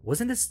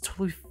 wasn't this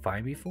totally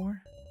fine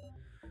before?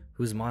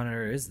 Whose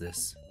monitor is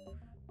this?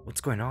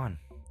 What's going on?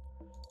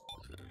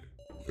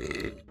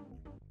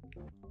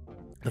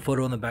 The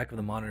photo on the back of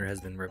the monitor has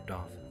been ripped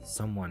off.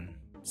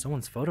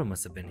 Someone's photo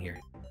must have been here.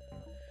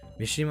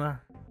 Mishima,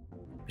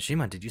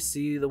 did you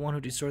see the one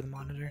who destroyed the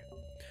monitor?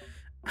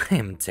 I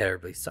am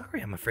terribly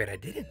sorry. I'm afraid I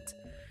didn't.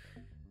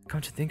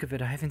 Come to think of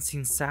it, I haven't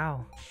seen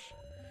Sal.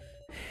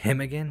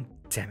 Him again?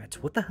 Damn it.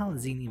 What the hell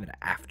is he even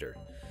after?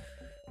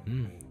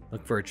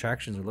 Look for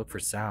attractions or look for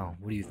Sal.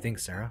 What do you think,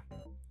 Sarah?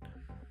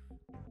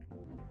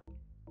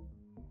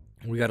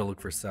 We gotta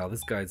look for Sal.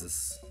 This guy's a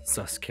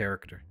sus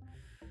character.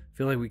 I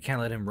feel like we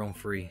can't let him roam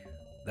free.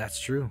 That's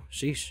true.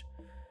 Sheesh.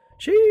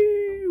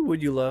 Shee!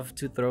 Would you love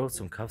to throw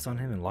some cuffs on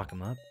him and lock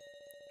him up?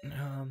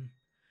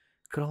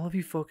 Could all of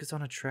you focus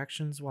on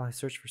attractions while I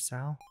search for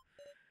Sal?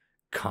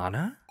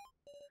 Kana?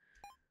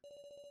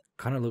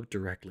 Kana looked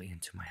directly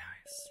into my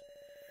eyes.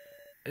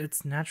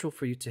 It's natural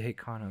for you to hate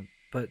Kana,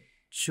 but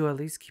she'll at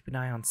least keep an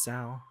eye on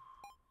Sal.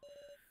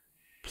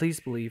 Please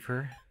believe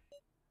her.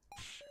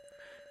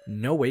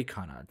 No way,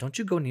 Kana. Don't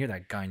you go near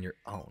that guy on your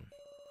own.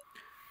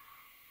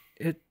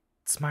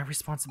 It's my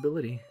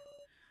responsibility.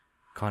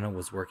 Kana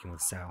was working with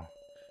Sal.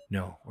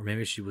 No, or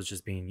maybe she was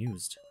just being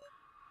used.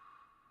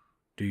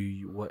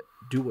 Do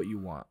what you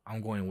want.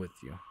 I'm going with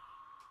you.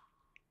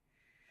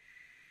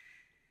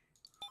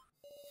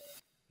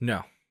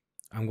 No,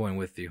 I'm going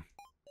with you.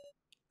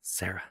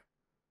 Sarah.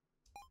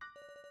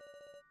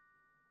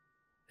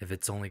 If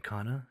it's only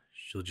Kana,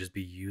 she'll just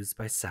be used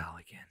by Sal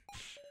again.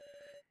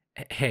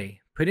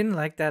 Hey, putting it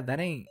like that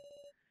ain't...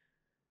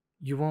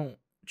 You won't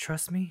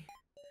trust me?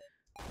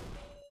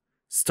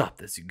 Stop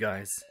this, you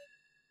guys.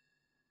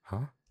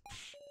 Huh?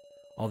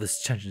 All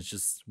this tension is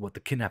just what the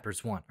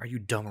kidnappers want. Are you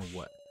dumb or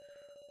what?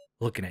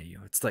 Looking at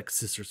you, it's like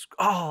sisters.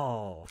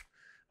 Oh,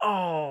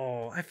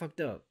 I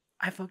fucked up.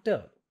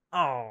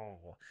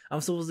 Oh,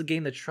 I'm supposed to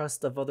gain the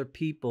trust of other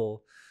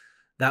people.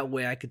 That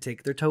way I could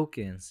take their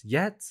tokens.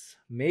 Yet,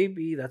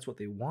 maybe that's what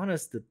they want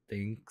us to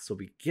think, so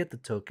we get the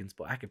tokens,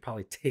 but I could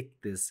probably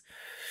take this.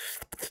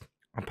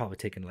 I'm probably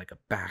taking like a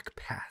back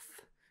path,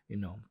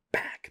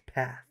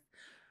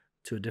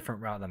 to a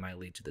different route that might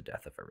lead to the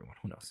death of everyone.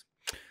 Who knows?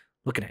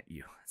 Looking at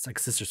you, it's like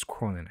sisters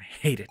quarreling. I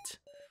hate it.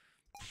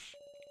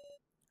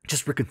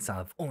 Just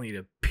reconcile if only the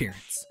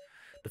appearance.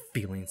 The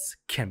feelings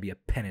can be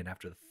appended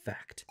after the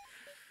fact.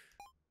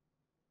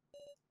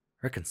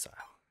 Reconcile.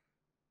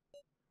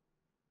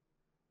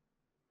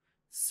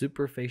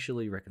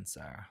 Superficially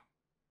reconcile.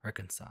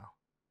 Reconcile.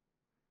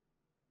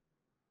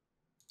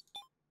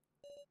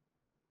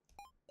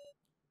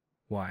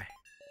 Why?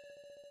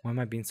 Why am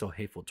I being so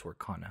hateful toward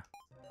Kana?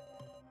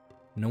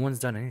 No one's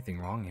done anything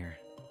wrong here.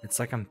 It's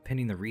like I'm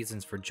pinning the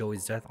reasons for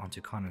Joey's death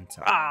onto Kana and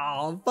Sal.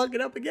 I'm fucking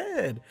up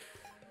again!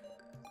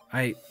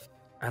 I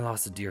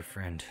lost a dear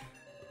friend.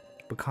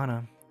 But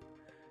Kana,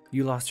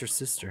 you lost your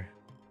sister.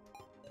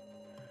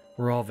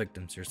 We're all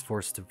victims here,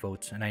 forced to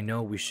vote, and I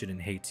know we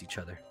shouldn't hate each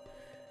other.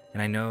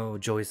 And I know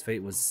Joey's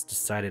fate was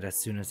decided as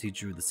soon as he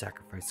drew the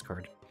sacrifice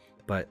card.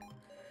 But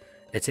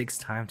it takes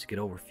time to get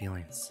over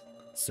feelings.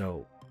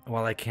 So,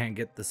 while I can't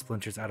get the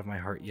splinters out of my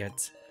heart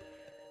yet,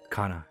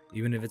 Kana,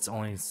 even if it's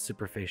only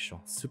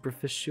superficial,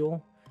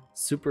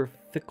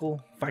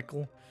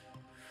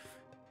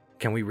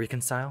 can we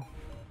reconcile?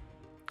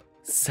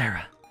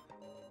 Sarah.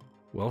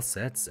 Well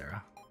said,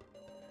 Sarah.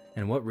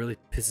 And what really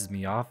pisses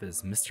me off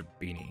is Mr.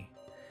 Beanie.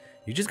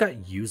 You just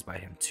got used by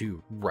him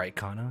too, right,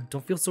 Kana?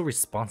 Don't feel so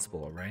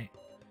responsible, alright?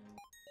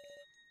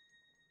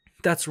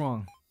 That's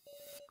wrong.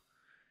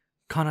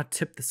 Kana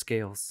tipped the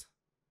scales.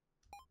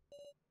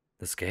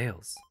 The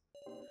scales?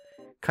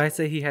 Kai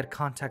said he had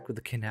contact with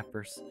the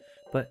kidnappers,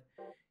 but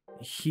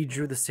he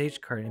drew the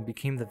sage card and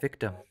became the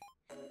victim.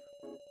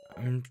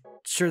 I'm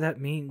sure that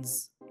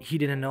means he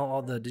didn't know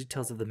all the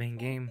details of the main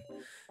game.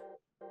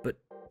 But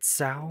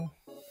Sal?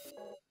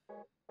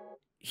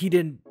 He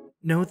didn't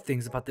know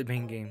things about the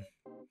main game.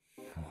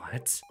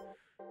 What?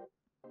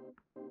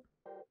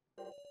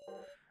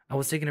 I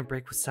was taking a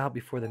break with Sal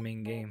before the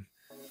main game.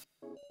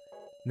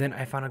 Then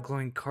I found a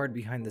glowing card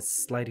behind the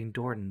sliding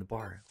door in the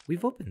bar.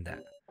 We've opened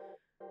that.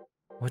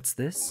 What's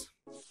this?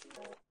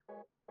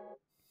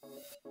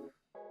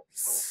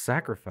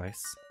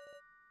 Sacrifice?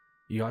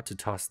 You ought to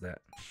toss that.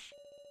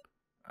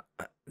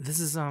 This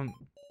is,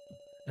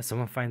 if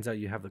someone finds out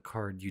you have the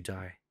card, you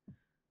die.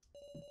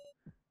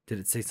 Did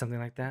it say something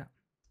like that?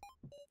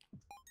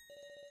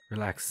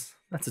 Relax.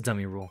 That's a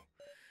dummy rule.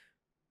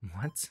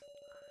 What?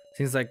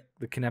 Seems like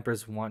the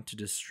kidnappers want to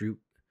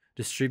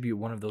distribute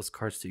one of those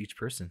cards to each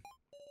person.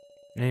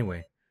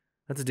 Anyway,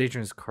 that's a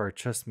dangerous card.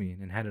 Trust me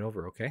and hand it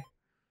over, okay?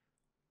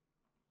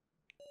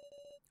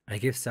 I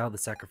gave Sal the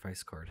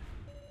sacrifice card,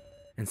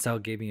 and Sal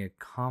gave me a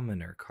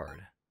commoner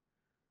card.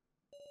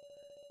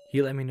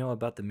 He let me know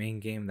about the main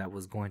game that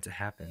was going to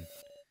happen,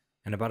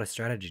 and about a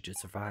strategy to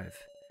survive.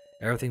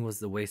 Everything was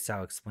the way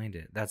Sal explained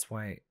it. That's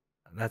why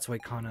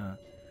Kana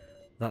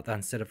thought that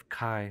instead of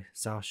Kai,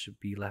 Sal should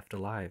be left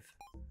alive.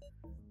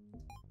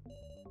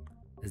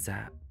 Is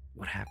that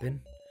what happened?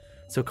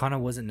 So Kana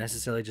wasn't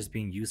necessarily just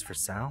being used for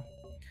Sal?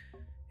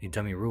 A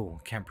dummy rule.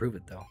 Can't prove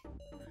it though.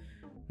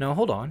 No,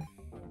 hold on.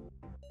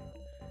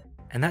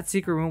 And that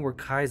secret room where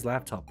Kai's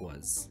laptop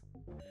was.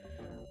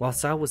 While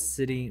Sal was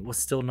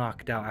still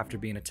knocked out after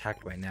being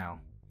attacked by Now,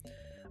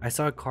 I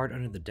saw a card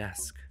under the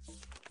desk.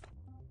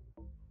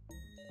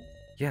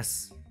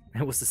 Yes,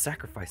 it was the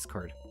sacrifice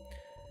card.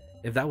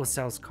 If that was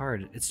Sal's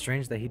card, it's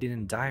strange that he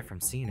didn't die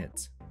from seeing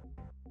it.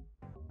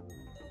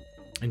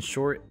 In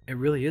short, it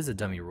really is a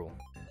dummy rule.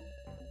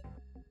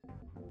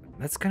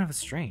 That's kind of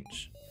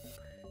strange.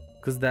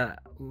 Because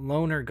that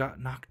loner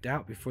got knocked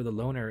out before the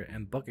loner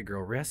and Bucket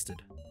Girl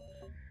rested.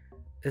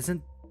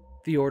 Isn't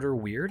the order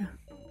weird?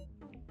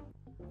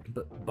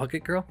 But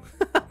Bucket Girl?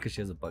 Because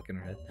she has a buck in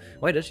her head.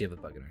 Why does she have a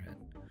buck in her head?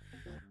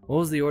 What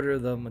was the order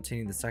of them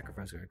obtaining the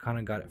sacrifice card?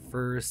 Kana got it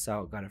first,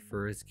 Sao got it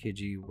first.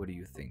 Kiji, what do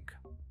you think?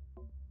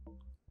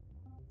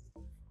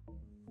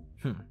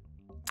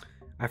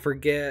 I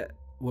forget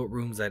what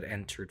rooms I'd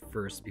entered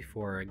first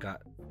before I got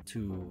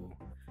to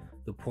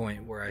the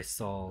point where I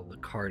saw the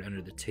card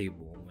under the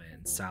table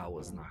when Sal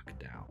was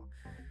knocked out.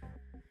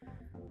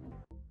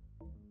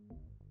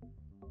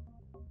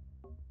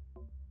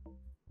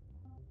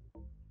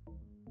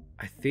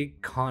 I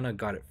think Kana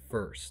got it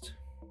first.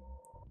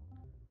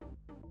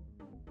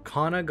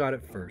 Kana got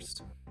it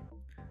first.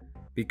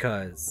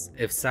 Because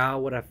if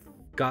Sal would have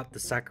got the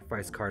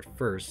sacrifice card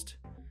first,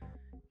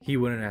 he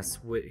wouldn't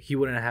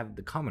have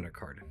the commoner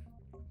card.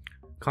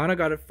 Kana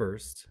got it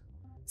first,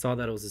 saw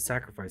that it was a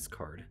sacrifice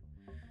card,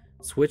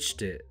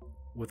 switched it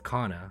with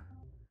Kana,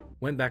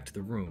 went back to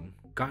the room,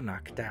 got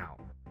knocked out,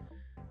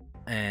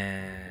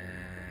 and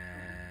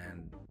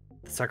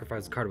the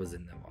sacrifice card was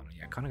in them.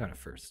 Yeah, Kana got it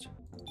first.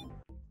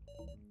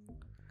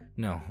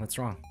 No, that's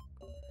wrong.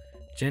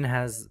 Jin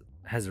has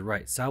it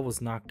right. Sal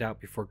was knocked out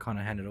before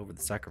Kana handed over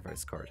the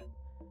sacrifice card.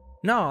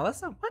 No,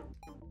 that's not what.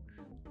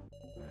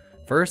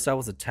 First, Sal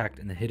was attacked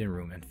in the hidden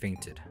room and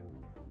fainted.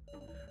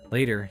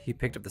 Later, he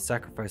picked up the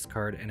sacrifice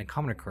card and a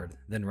commoner card,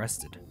 then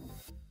rested.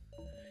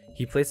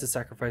 He placed the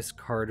sacrifice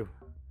card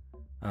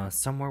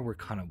somewhere where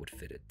Kana would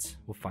find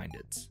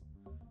it.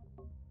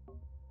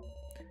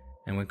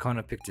 And when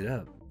Kana picked it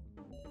up,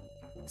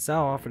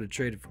 Sal offered to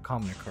trade it for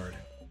commoner card,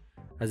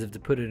 as in to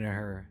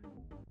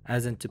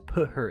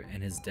put her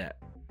in his debt.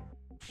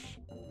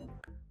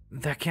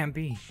 That can't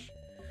be.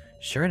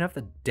 Sure enough,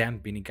 the damn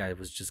beanie guy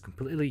was just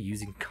completely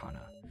using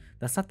Kana.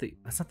 That's not the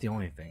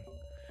only thing.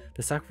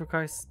 The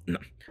sacrifice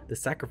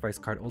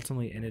card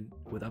ultimately ended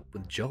up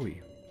with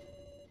Joey.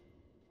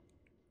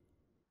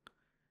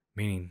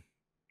 Meaning,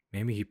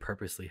 maybe he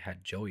purposely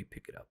had Joey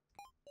pick it up.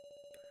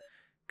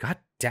 God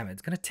damn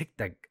it!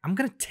 I'm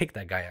gonna take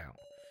that guy out.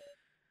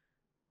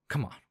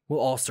 Come on, we'll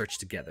all search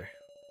together.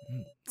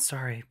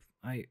 Sorry,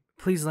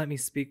 please let me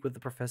speak with the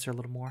professor a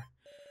little more.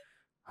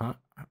 Huh?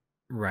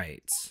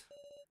 Right.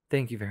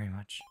 Thank you very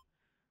much.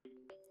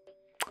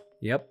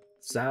 Yep,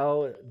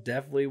 Sal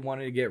definitely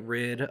wanted to get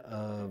rid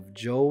of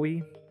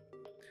Joey.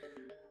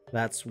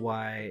 That's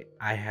why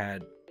I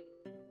had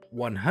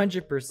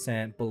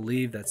 100%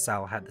 believed that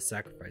Sal had the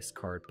sacrifice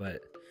card,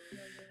 but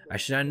I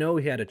should have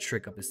known he had a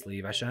trick up his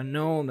sleeve. I should have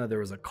known that there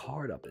was a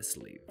card up his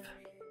sleeve.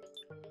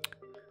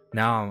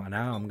 Now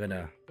I'm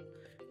gonna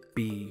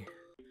be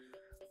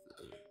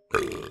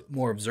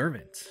more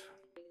observant.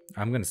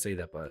 I'm gonna say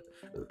that, but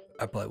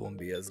I probably won't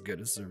be as good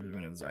as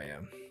observant as I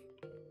am.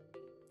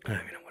 I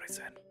don't even know what I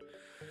said.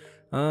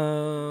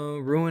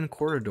 Ruined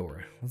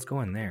corridor. Let's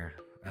go in there.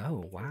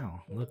 Oh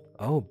wow! Look.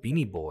 Oh,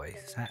 Beanie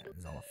Boy's hat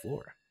is on the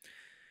floor.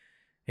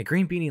 A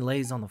green beanie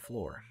lays on the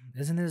floor.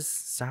 Isn't this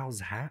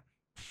Sal's hat?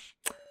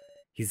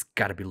 He's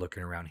got to be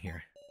looking around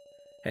here.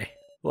 Hey,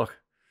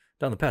 look,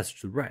 down the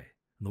passage to the right,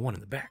 and the one in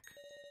the back.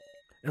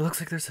 It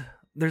looks like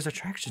there's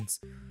attractions.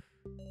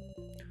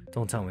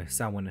 Don't tell me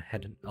Sal went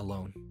ahead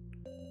alone.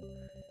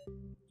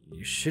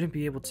 You shouldn't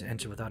be able to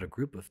enter without a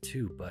group of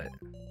two, but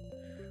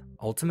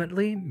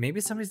ultimately, maybe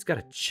somebody's got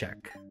to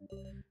check.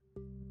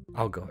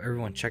 I'll go.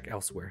 Everyone check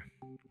elsewhere.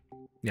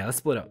 Yeah, let's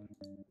split up.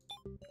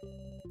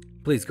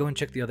 Please go and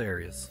check the other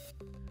areas.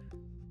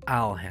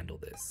 I'll handle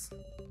this.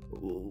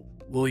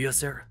 Will you,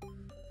 sir?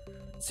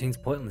 Seems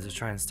pointless to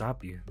try and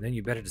stop you. Then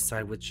you better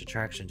decide which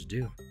attraction to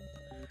do.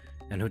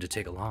 And who to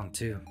take along,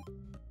 too.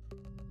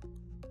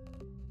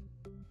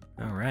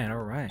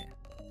 Alright.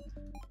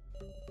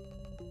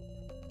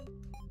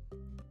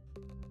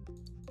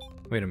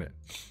 Wait a minute.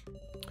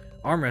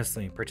 Arm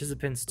wrestling.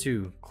 Participants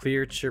 2.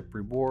 Clear chip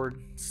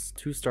reward.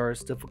 2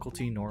 stars.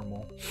 Difficulty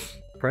normal.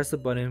 Press the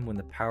button when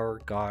the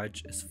power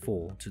gauge is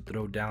full to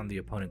throw down the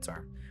opponent's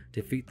arm.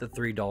 Defeat the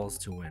 $3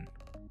 to win.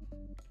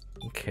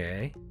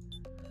 Okay.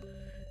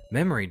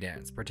 Memory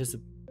dance.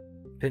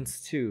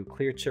 Participants 2.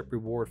 Clear chip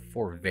reward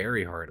 4.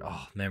 Very hard.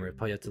 Oh, memory.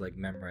 Probably have to like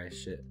memorize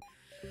shit.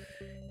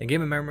 A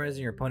game of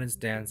memorizing your opponent's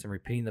dance and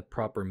repeating the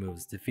proper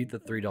moves. Defeat the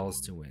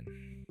 $3 to win.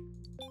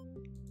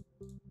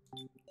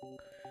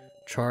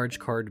 Charge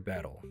card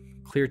battle.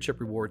 Clear chip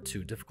reward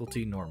 2.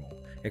 Difficulty normal.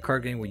 A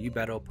card game where you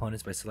battle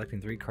opponents by selecting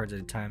 3 cards at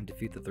a time.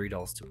 Defeat the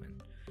 $3 to win.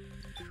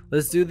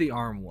 Let's do the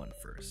arm one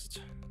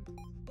first.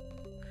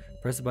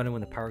 Press the button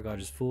when the power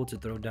gauge is full to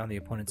throw down the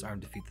opponent's arm.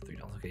 Defeat the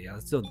 $3. Okay, yeah,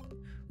 let's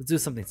do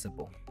something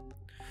simple.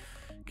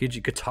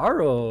 Kiji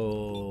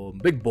Kataro,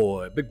 big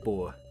boy.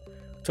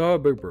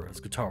 Katara, big boy.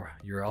 It's Katara.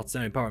 Your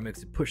outstanding power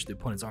makes you push the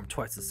opponent's arm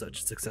twice as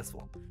such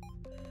successful.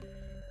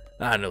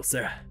 I know,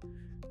 sir.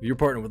 If you're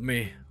partnering with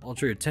me, I'll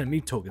trade you 10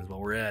 meat tokens while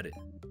we're at it.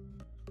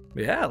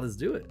 Yeah, let's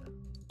do it.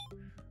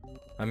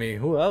 I mean,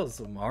 who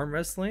else? Arm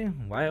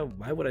wrestling? Why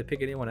would I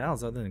pick anyone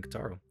else other than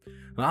Kataro?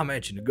 Well, I'm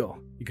itching to go.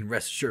 You can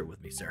rest assured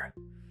with me, sir.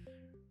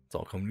 It's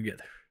all coming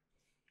together.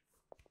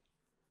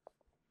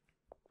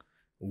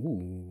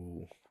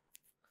 Ooh.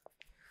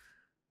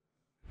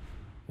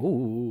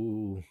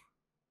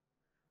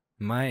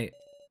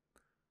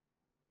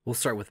 We'll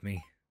start with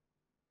me.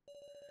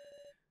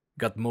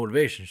 Got the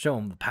motivation. Show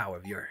him the power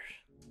of yours.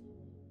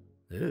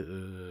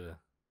 Ugh.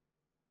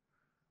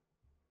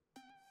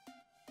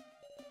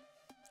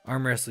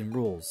 Arm wrestling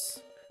rules.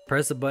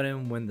 Press the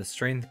button when the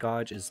strength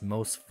gauge is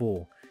most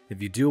full.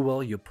 If you do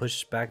well, you'll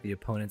push back the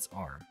opponent's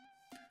arm.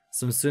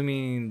 So I'm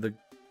assuming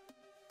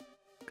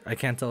I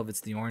can't tell if it's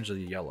the orange or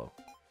the yellow.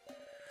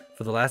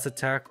 For the last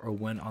attack or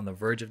when on the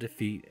verge of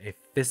defeat, a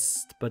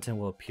fist button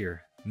will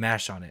appear.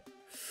 Mash on it.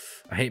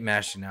 I hate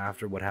mashing now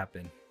after what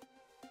happened.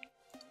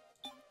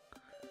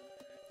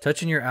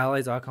 Touching your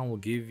ally's icon will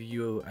give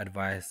you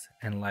advice,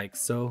 and like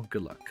so,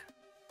 good luck.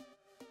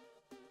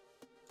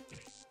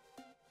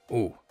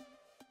 Oh.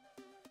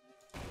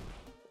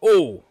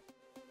 Oh.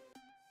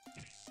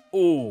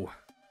 Oh.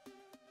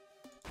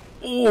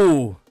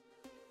 Oh.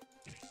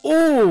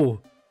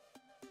 Oh.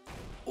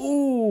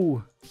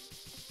 Oh.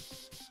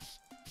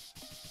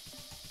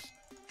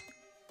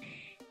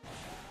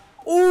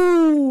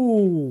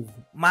 Oh.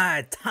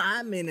 My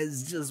timing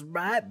is just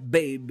right,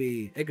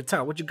 baby. Hey,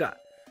 guitar, what you got?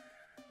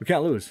 We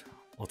can't lose.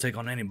 I'll take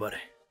on anybody.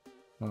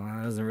 Well,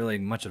 that isn't really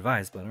much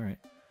advice, but alright.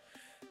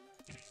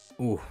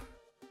 Ooh.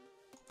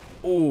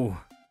 Ooh.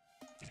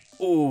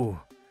 Ooh.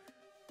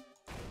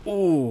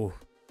 Ooh.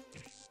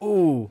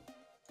 Ooh.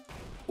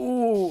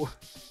 Ooh.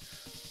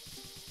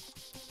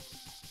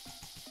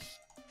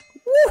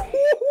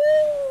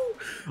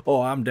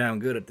 Oh, I'm down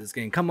good at this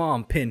game. Come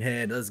on,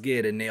 Pinhead. Let's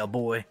get it, nail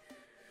boy.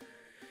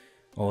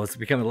 Oh, it's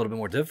becoming a little bit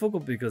more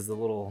difficult because the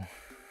little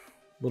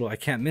I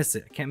can't miss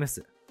it. I can't miss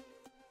it.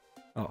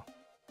 Oh.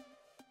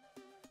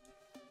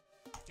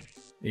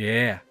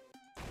 Yeah.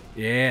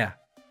 Yeah.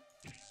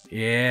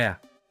 Yeah.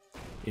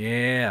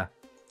 Yeah.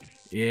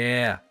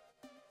 Yeah.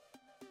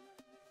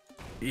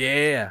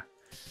 Yeah.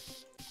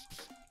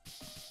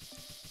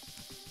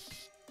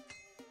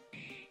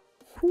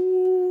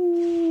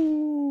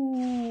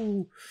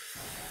 Whoo.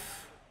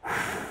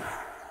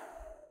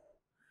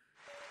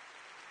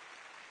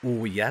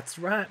 Oh, that's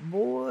right,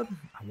 boy.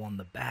 I won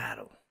the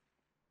battle.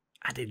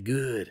 I did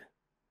good.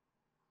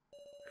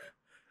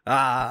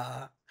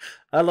 Ah,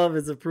 I love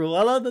his approval.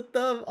 I love the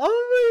thumb.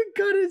 Oh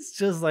my god, it's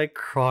just like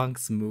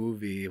Kronk's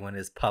movie when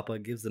his papa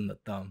gives him the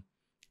thumb.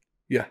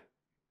 Yeah,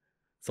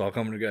 it's all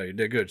coming together. You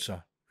did good,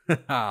 son.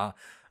 Oh,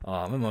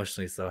 I'm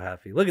emotionally so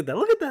happy. Look at that.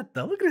 Look at that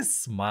though. Look at his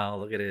smile.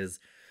 Look at his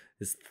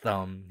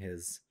thumb. Good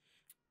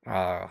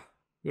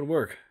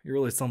work. You're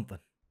really something.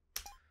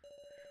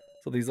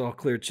 So these all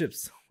clear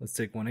chips. Let's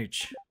take one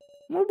each.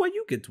 Well, why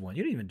you get to one?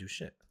 You didn't even do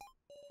shit.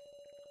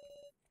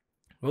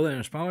 Well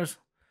then, Spowers,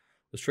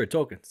 let's trade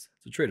tokens.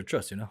 It's a trade of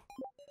trust, you know.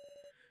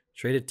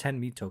 Traded 10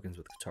 meat tokens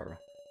with Katara.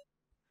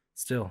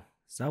 Still,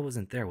 Sal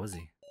wasn't there, was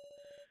he?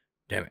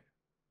 Damn it.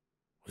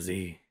 Was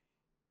he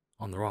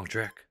on the wrong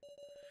track?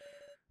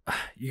 Are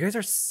you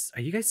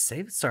guys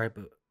safe? Sorry,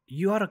 but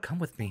you ought to come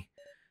with me.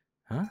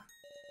 Huh?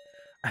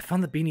 I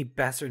found the beanie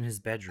bastard in his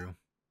bedroom.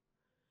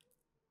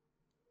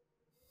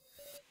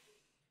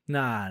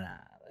 Nah,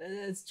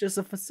 it's just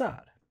a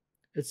facade.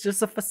 It's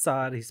just a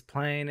facade. He's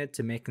playing it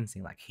to make him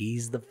seem like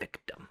he's the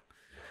victim.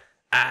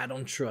 I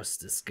don't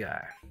trust this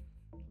guy.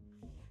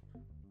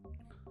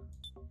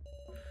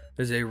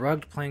 There's a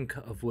rugged plank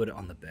of wood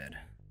on the bed.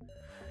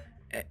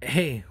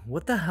 Hey,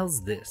 what the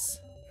hell's this?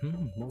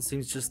 Well,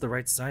 seems just the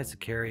right size to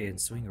carry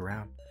and swing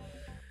around.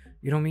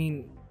 You don't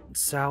mean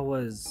Sal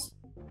was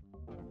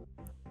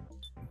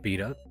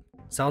beat up?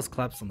 Sal's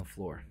collapsed on the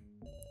floor.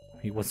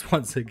 He was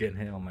once again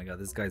hit. Oh my god,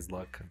 this guy's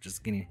luck of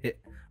just getting hit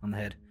on the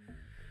head.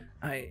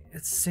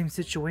 It's the same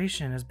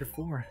situation as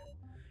before.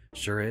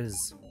 Sure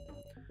is.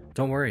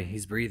 Don't worry,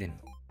 he's breathing.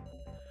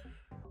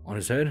 On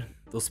his head,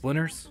 those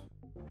splinters?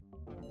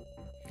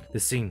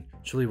 This scene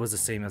truly was the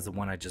same as the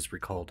one I just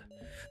recalled.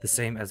 The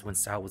same as when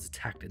Sal was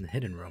attacked in the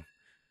hidden room.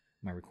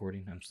 Am I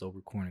recording? I'm still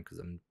recording because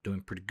I'm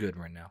doing pretty good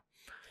right now.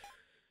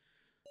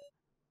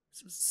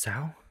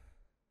 Sal?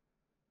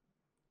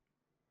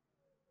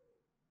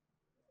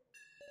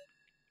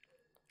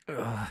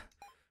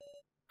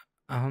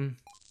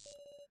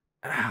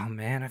 Oh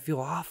man, I feel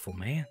awful,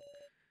 man.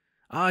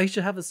 Oh, he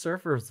should have a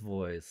surfer's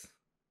voice.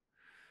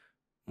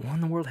 What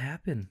in the world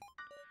happened?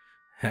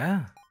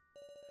 Yeah.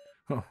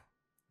 Oh,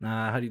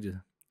 nah, how do you do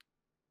that?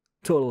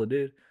 Totally,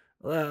 dude.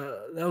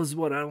 That was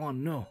what I want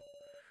to know.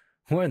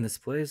 We're in this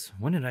place.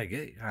 When did I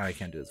get? I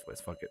can't do this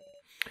voice. Fuck it.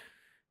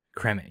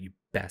 Cram it, you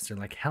bastard.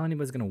 Like, how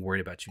anybody's gonna worry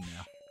about you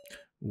now?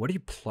 What are you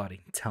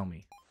plotting? Tell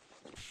me.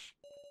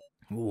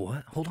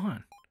 What? Hold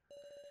on.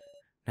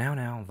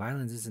 Now,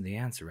 violence isn't the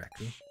answer,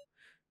 Raku.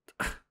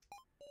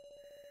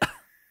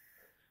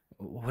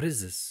 What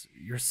is this?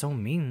 You're so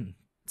mean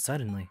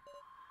suddenly.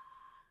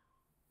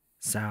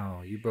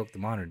 Sal, you broke the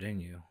monitor,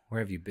 didn't you? Where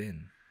have you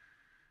been?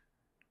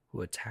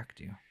 Who attacked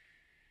you?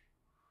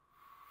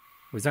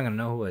 Well, he's not gonna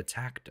know who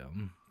attacked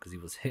him because he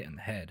was hit in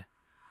the head.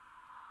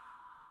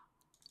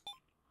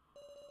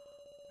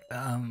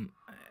 I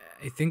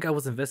think I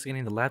was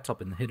investigating the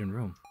laptop in the hidden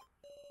room.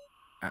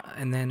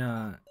 And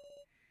then,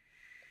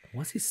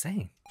 what's he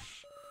saying?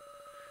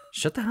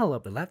 Shut the hell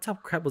up. The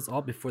laptop crap was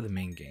all before the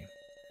main game.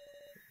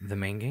 The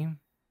main game?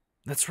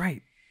 That's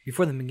right.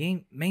 Before the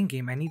main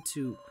game, I need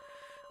to...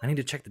 I need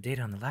to check the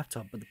data on the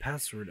laptop, but the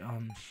password,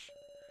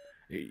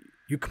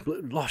 you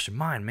completely lost your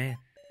mind, man.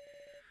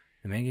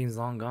 The main game's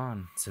long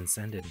gone since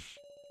ended.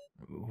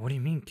 What do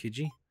you mean,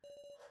 Kiji?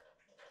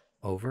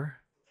 Over?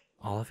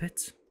 All of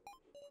it?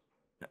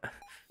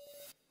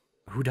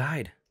 Who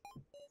died?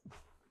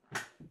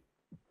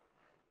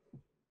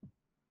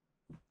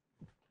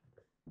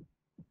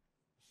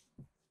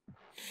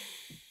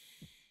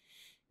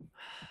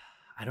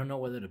 I don't know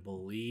whether to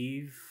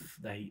believe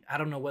that I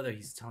don't know whether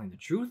he's telling the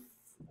truth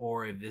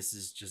or if this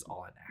is just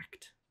all an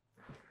act.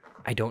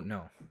 I don't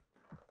know.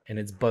 And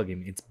it's bugging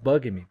me. It's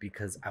bugging me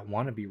because I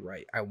want to be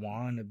right. I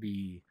want to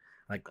be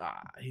like,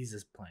 he's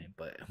just playing.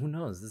 But who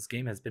knows? This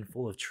game has been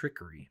full of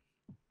trickery.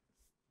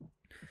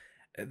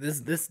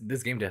 This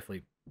game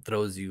definitely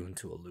throws you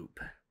into a loop.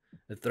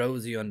 It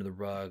throws you under the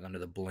rug, under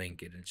the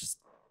blanket, and just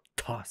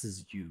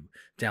tosses you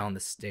down the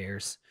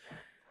stairs.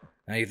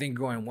 Now you think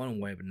you're going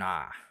one way, but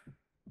nah.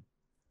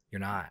 You're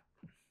not.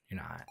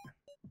 You're not.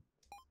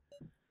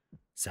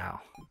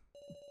 Sal.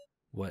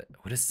 What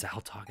is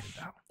Sal talking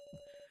about?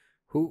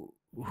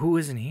 Who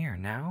isn't here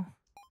now?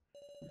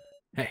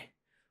 Hey,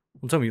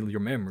 don't tell me your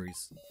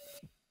memories.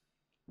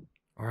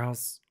 Or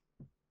else,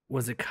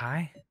 was it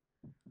Kai?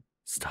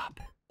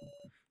 Stop.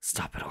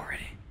 Stop it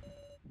already.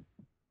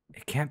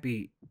 It can't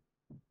be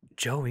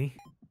Joey.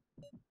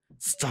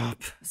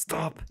 Stop.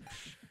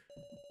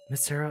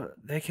 Miss Sarah,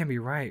 that can't be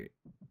right.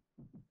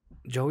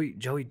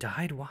 Joey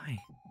died? Why?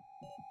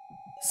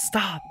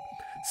 Stop.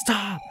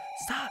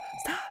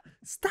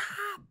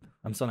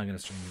 I'm still not gonna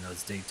stream you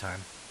those daytime.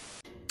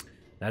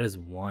 That is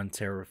one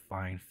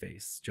terrifying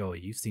face. Joey,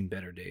 you've seen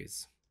better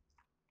days.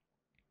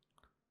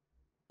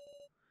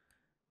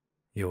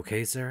 You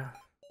okay, Sarah?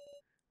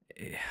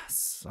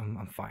 Yes,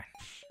 I'm fine.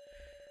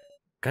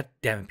 God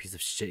damn it, piece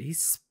of shit.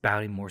 He's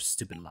spouting more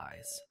stupid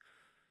lies.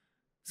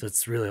 So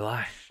it's really a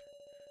lie.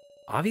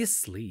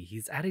 Obviously,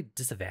 he's at a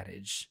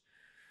disadvantage.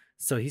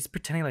 So he's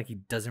pretending like he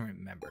doesn't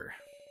remember.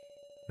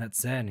 That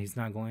said, he's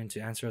not going to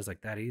answer us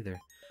like that either.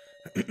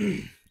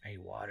 I need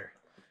water.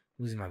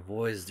 I'm losing my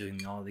voice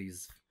doing all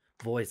these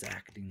voice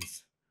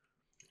actings.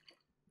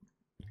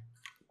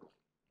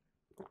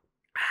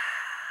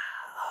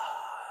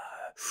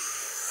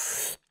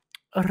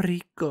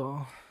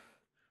 Rico.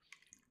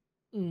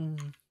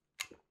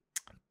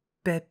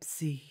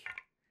 Pepsi.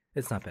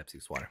 It's not Pepsi,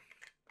 it's water.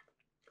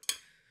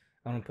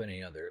 I don't put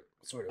any other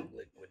sort of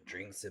liquid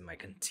drinks in my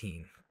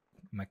canteen.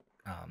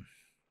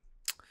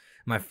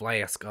 My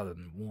flask other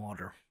than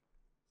water.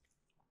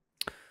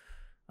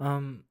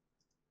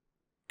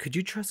 Could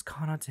you trust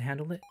Kana to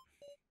handle it?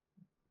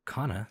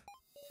 Kana?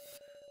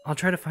 I'll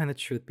try to find the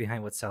truth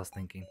behind what Sal's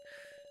thinking.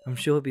 I'm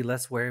sure he'll be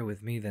less wary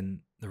with me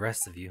than the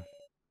rest of you.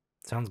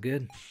 Sounds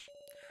good.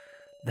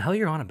 The hell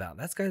you're on about?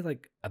 That guy's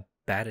like a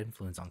bad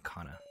influence on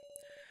Kana.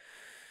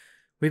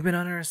 We've been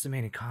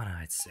underestimating Kana,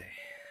 I'd say.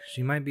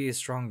 She might be a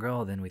strong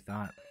girl than we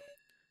thought.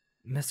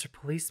 Mr.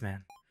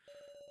 Policeman.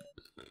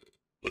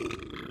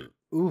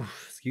 Ooh,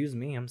 excuse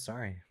me, I'm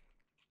sorry.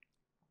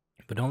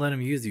 But don't let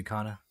him use you,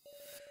 Kana.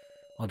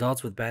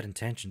 Adults with bad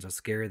intentions are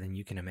scarier than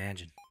you can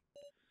imagine.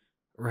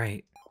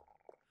 Right.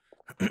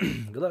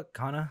 Good luck,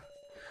 Kana.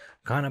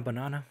 Kana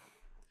Banana.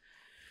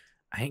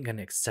 I ain't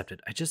gonna accept it.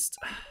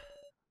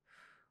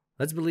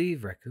 Let's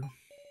believe, Reku.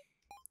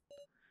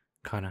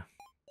 Kana.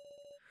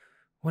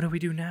 What do we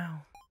do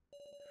now?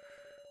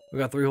 We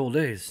got 3 whole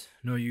days.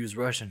 No use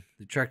rushing.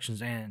 The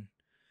attractions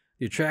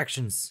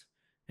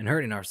and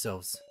hurting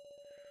ourselves.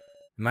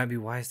 It might be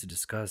wise to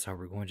discuss how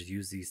we're going to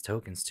use these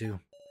tokens too.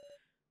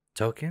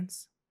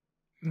 Tokens?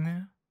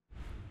 Yeah.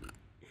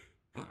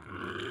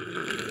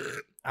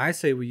 I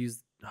say we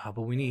use,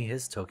 but we need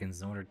his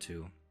tokens in order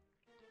to.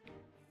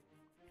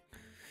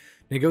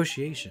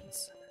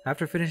 Negotiations.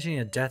 After finishing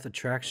a death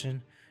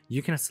attraction,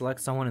 you can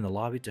select someone in the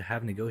lobby to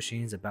have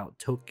negotiations about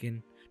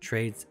token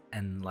trades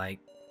and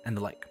the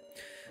like.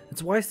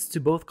 It's wise to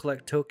both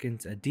collect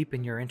tokens and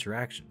deepen your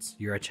interactions,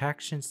 your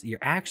actions,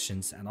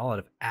 and a lot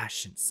of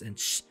actions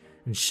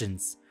and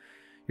shins.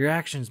 Your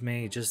actions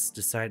may just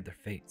decide their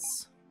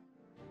fates.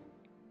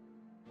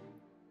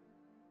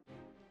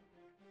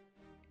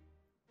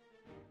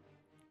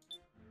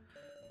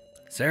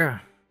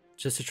 Sarah,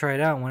 just to try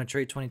it out, want to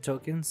trade 20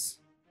 tokens?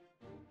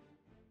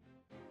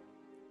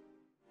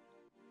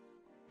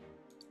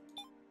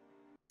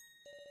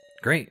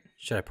 Great.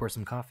 Should I pour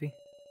some coffee?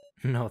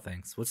 No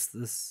thanks. What's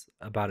this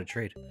about a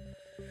trade?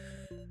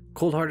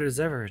 Cold-hearted as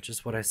ever,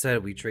 just what I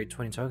said. We trade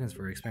 20 tokens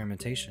for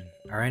experimentation.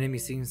 Our enemy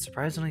seems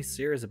surprisingly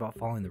serious about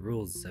following the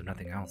rules, if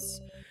nothing else.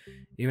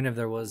 Even if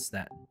there was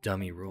that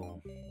dummy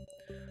rule.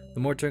 The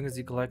more tokens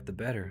you collect, the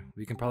better.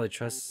 We can probably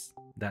trust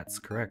that's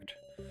correct.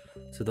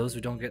 So those who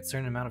don't get a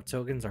certain amount of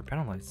tokens are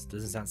penalized.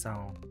 Doesn't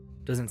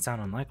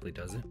sound unlikely,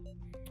 does it?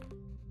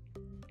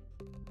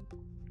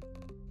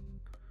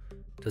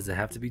 Does it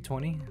have to be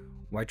 20?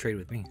 Why trade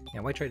with me?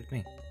 Yeah, why trade with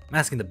me? I'm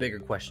asking the bigger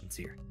questions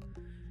here.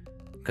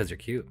 Because you're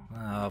cute.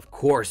 Of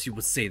course you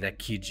would say that,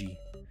 Kiji.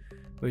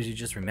 Wish you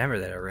just remember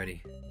that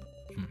already.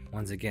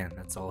 Once again,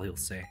 that's all he'll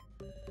say.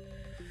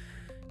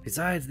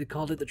 Besides, they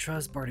called it the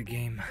Trust Party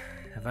game.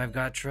 if I've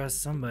got to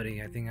trust somebody,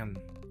 I'm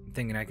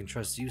thinking I can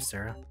trust you,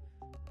 Sarah.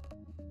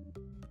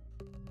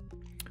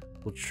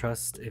 Will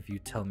trust if you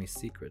tell me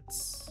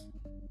secrets.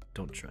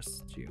 Don't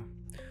trust you.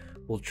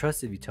 Will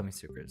trust if you tell me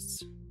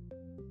secrets.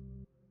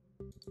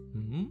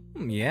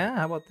 Yeah,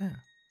 how about that?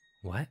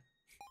 What?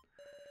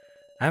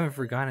 I haven't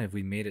forgotten if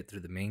we made it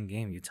through the main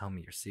game. You tell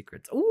me your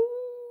secrets.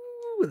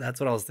 Ooh, that's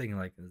what I was thinking.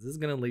 Like, this is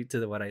gonna lead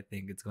to what I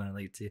think it's gonna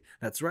lead to.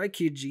 That's right,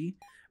 KG.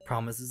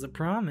 Promise is a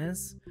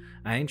promise.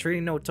 I ain't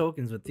trading no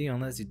tokens with you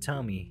unless you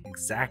tell me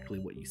exactly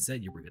what you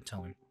said you were gonna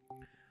tell me.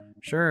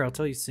 Sure, I'll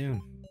tell you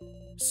soon.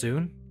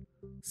 Soon?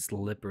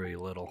 Slippery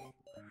little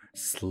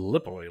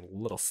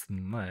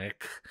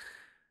snake.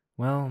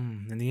 Well,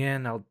 in the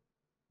end, I'll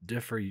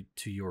defer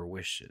to your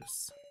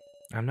wishes.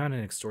 I'm not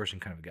an extortion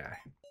kind of guy.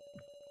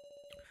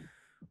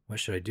 What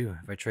should I do?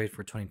 If I trade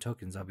for 20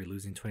 tokens, I'll be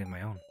losing 20 of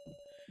my own.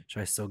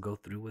 Should I still go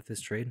through with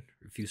this trade?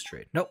 Refuse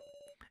trade. Nope.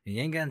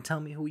 You ain't gonna tell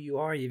me who you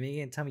are. You ain't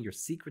gonna tell me your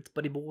secrets,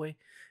 buddy boy.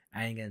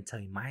 I ain't gonna tell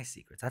you my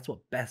secrets. That's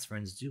what best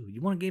friends do.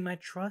 You wanna gain my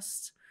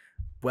trust?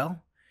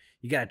 Well,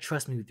 you gotta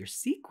trust me with your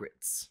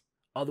secrets.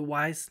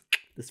 Otherwise,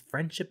 this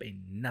friendship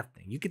ain't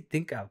nothing. You can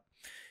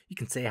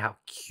say how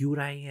cute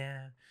I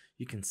am.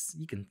 You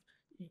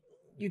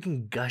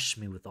can gush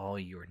me with all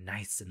your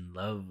nice and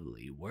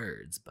lovely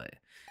words, but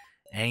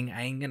I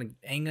ain't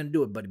gonna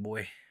do it, buddy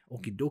boy.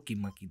 Okie dokie,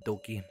 monkey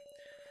dokie.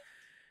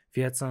 If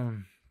you had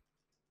some,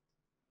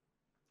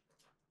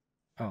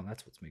 oh,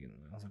 that's what's making it.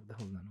 I was like, what the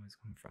hell is that noise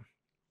coming from?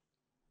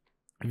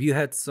 If you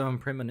had some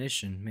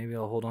premonition, maybe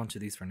I'll hold on to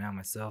these for now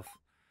myself.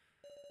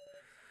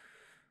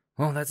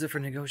 Well, that's it for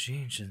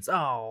negotiations.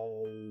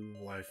 Oh,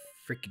 I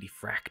frickety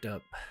fracked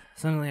up.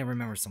 Suddenly I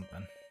remember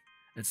something.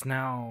 It's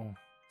now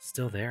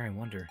still there, I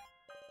wonder.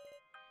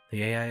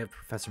 The AI of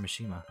Professor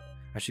Mishima.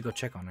 I should go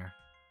check on her.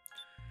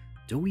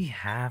 Do we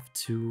have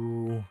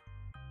to...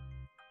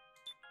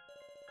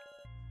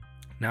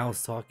 Now I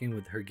was talking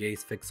with her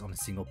gaze fixed on a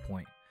single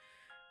point.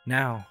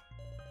 Now,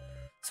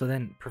 so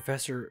then,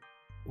 Professor,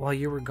 while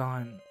you were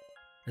gone,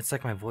 it's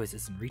like my voice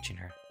isn't reaching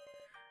her.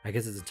 I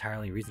guess it's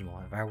entirely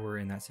reasonable. If I were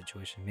in that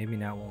situation, maybe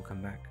now it won't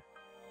come back.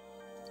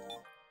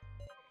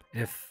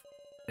 If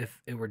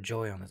it were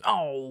Joy on this...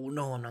 Oh,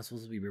 no, I'm not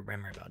supposed to be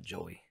remembering about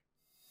Joy.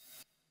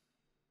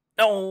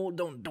 No,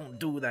 don't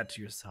do that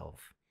to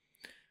yourself.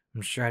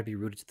 I'm sure I'd be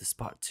rooted to the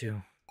spot,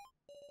 too.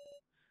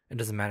 It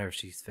doesn't matter if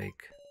she's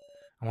fake.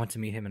 I want to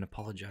meet him and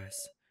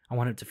apologize. I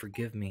want him to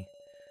forgive me.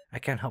 I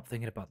can't help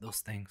thinking about those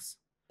things.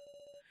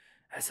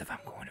 As if I'm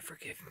going to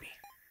forgive me.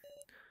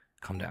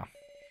 Calm down.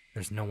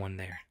 There's no one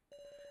there.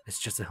 It's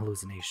just a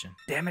hallucination.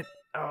 Damn it.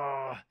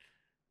 Oh,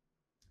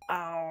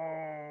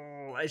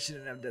 I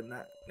shouldn't have done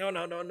that. No.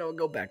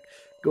 Go back.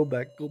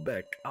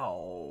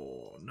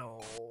 Oh,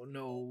 no.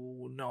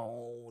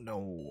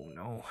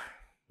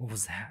 What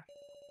was that?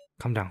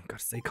 Calm down.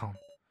 Gotta stay calm.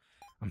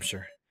 I'm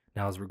sure.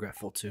 Now I was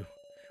regretful too.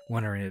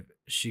 Wondering if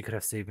she could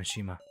have saved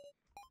Mishima.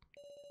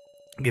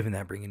 Given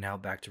that bringing Now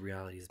back to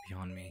reality is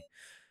beyond me.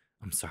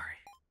 I'm sorry.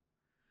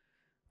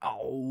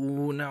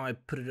 Oh, now I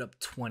put it up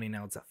 20.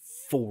 Now it's at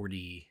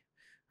 40.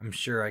 I'm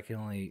sure I can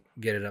only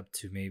get it up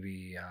to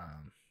maybe,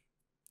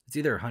 it's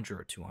either 100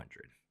 or 200.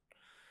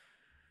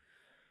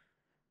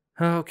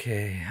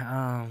 Okay,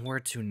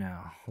 where to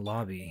now?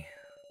 Lobby.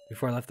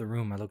 Before I left the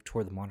room, I looked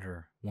toward the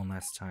monitor one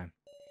last time.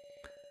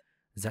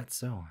 Is that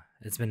so?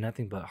 It's been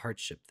nothing but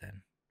hardship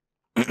then.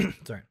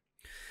 Sorry.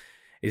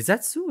 Is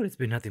that so? It's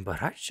been nothing but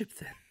hardship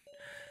then.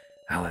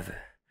 However,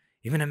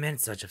 even amid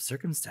such of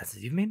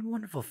circumstances, you've made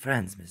wonderful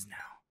friends, Ms. Now.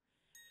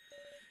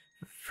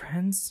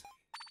 Friends?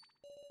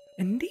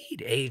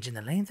 Indeed, age and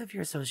the length of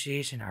your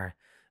association are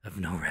of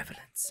no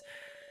relevance.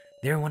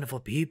 They're wonderful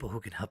people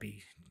who can help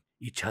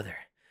each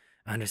other.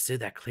 I understood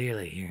that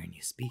clearly hearing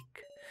you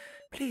speak.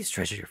 Please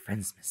treasure your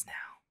friends, Miss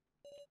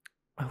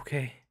Now.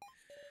 Okay.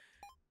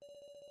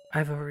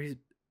 I've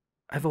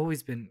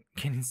always been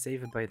getting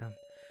saved by them.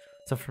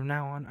 So from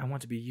now on, I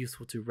want to be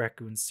useful to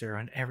Raccoon, Sarah,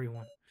 and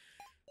everyone.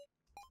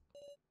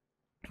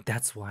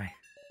 That's why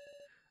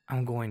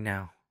I'm going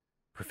now,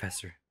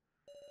 Professor.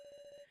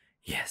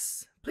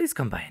 Yes, please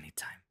come by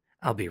anytime.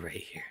 I'll be right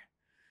here.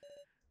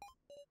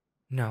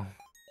 No,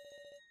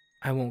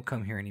 I won't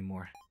come here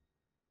anymore.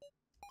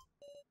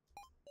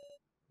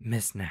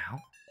 Miss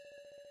Now,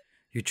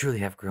 you truly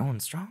have grown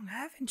strong,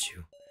 haven't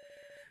you?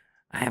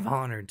 I am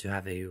honored to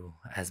have you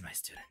as my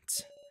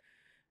student.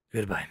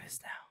 Goodbye, Miss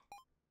Now.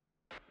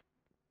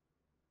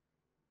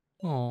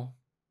 Oh,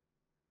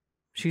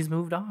 she's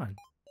moved on.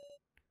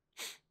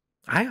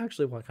 I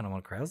actually kind of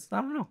want to cry.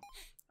 I don't know.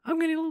 I'm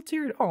getting a little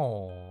teary.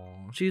 Oh,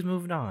 she's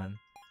moved on.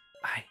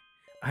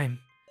 I'm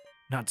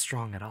not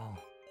strong at all.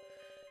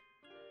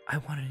 I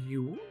wanted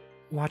you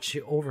watch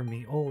it over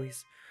me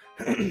always.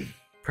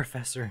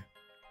 Professor.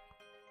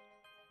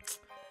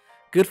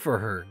 Good for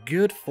her.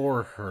 Good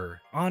for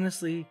her.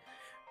 Honestly,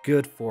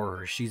 good for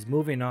her. She's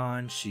moving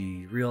on.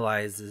 She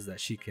realizes that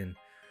she can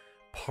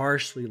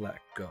partially let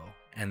go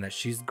and that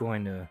she's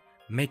going to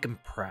make him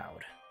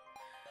proud.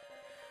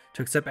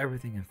 To accept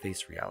everything and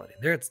face reality.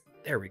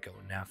 There we go.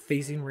 Now,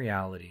 facing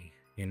reality.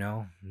 you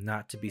know,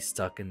 not to be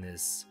stuck in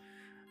this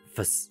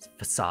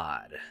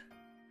facade,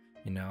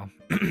 you know.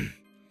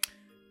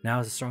 Now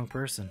is a strong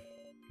person,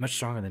 much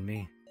stronger than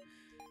me.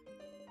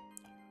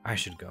 I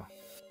should go.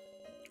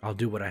 I'll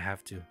do what I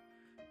have to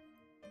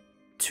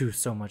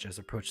so much as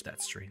approach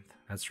that strength.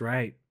 That's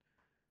right.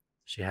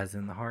 She has it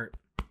in the heart.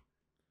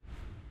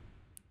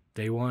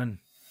 Day one.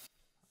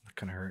 That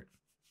kind of hurt.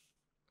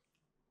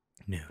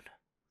 Noon.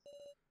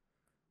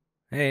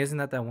 Hey, isn't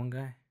that one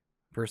guy?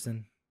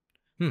 Person?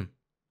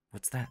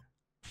 What's that?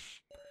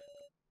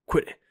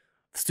 Quit it.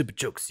 Stupid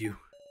jokes, you.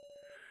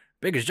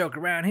 Biggest joke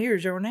around here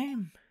is your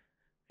name.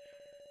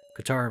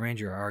 Katara and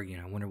Ranger are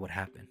arguing. I wonder what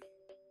happened.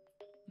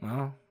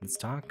 Well, let's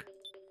talk.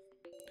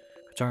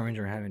 Katara and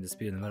Ranger are having a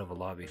dispute in the middle of a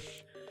lobby.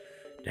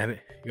 Damn it,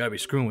 you gotta be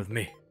screwing with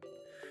me.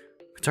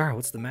 Katara,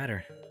 what's the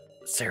matter?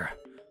 Sarah,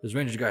 this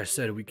Ranger guy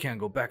said we can't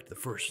go back to the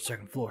first and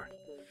second floor.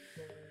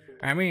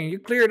 I mean, you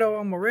cleared all of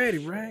them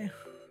already, right?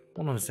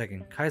 Hold on a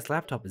second. Kai's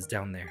laptop is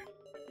down there.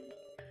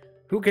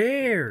 Who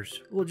cares?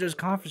 We'll just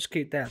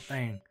confiscate that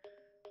thing.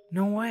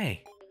 No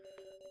way.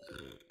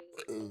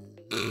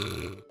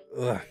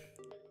 Ugh.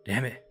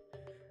 Damn it.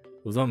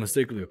 It was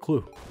unmistakably a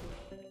clue.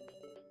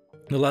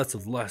 That's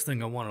the last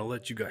thing I want to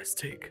let you guys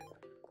take.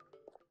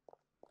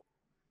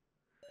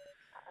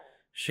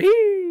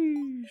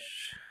 Sheesh.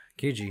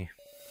 Kiji.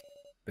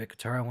 Bet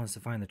Katara wants to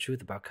find the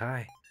truth about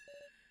Kai.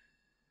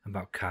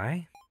 About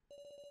Kai?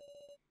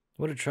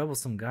 What a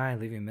troublesome guy,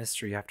 leaving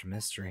mystery after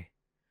mystery.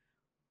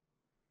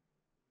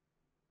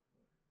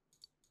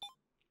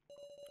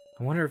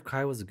 I wonder if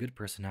Kai was a good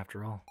person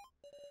after all.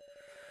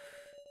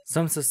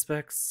 Some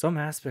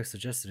aspects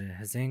suggested it.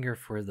 His anger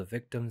for the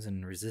victims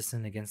and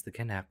resistance against the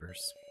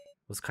kidnappers.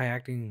 Was Kai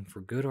acting for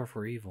good or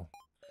for evil?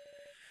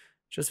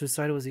 Just whose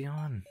side was he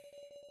on?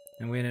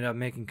 And we ended up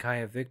making Kai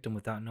a victim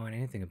without knowing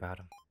anything about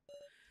him.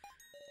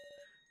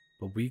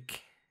 But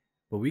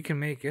we can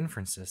make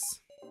inferences.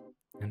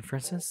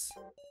 Inferences?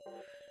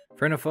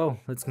 Friend or foe,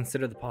 let's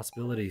consider the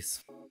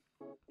possibilities.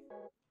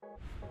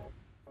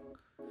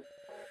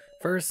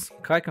 First,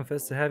 Kai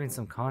confessed to having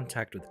some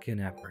contact with the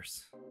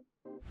kidnappers.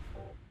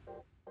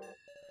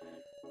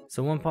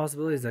 So one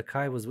possibility is that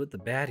Kai was with the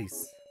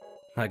baddies,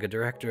 like a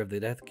director of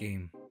the death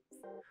game.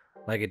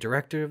 Like a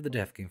director of the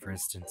death game, for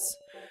instance.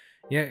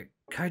 Yet,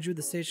 Kai drew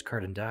the stage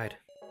card and died.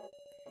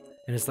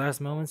 In his last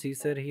moments, he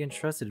said he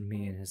entrusted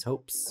me in his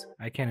hopes.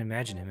 I can't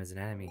imagine him as an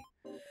enemy.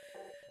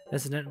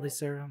 Incidentally,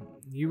 Sarah,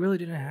 you really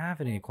didn't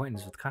have any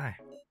acquaintance with Kai.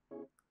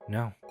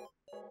 No.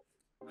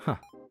 Huh.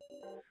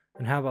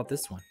 And how about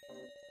this one?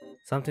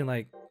 Something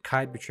like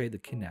Kai betrayed the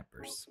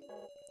kidnappers,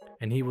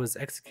 and he was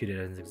executed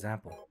as an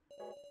example.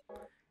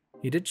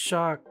 He did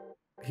sock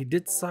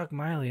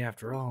Miley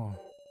after all.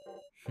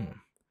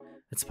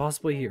 It's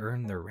possible he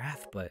earned their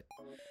wrath, but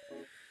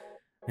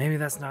maybe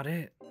that's not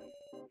it.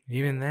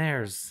 Even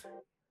theirs.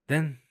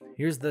 Then,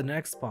 here's the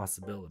next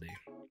possibility.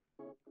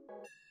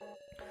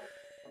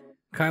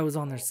 Kai was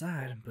on their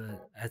side,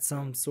 but had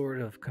some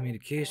sort of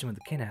communication with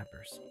the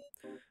kidnappers.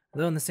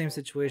 Though in the same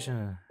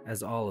situation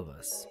as all of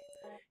us.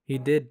 He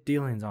did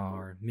dealings on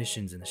our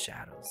missions in the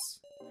shadows.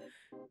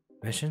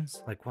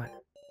 Missions? Like what?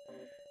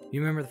 You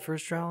remember the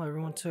first trial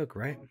everyone took,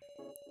 right?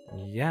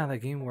 Yeah, that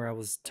game where I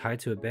was tied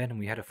to a bed and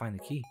we had to find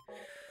the key.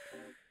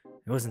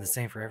 It wasn't the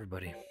same for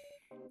everybody.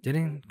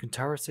 Didn't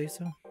Katara say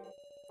so?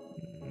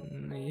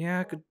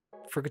 Yeah,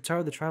 for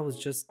Katara the trial was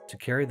just to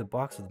carry the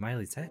box with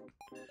Miley's head.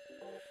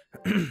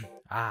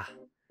 Ah,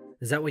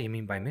 is that what you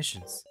mean by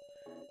missions?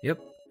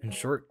 Yep, in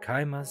short,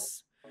 Kai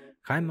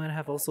might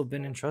have also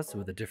been entrusted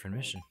with a different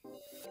mission.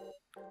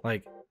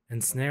 Like,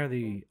 ensnare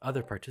the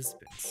other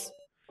participants.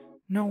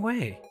 No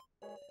way!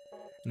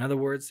 In other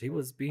words, he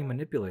was being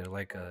manipulated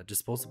like a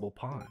disposable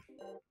pawn.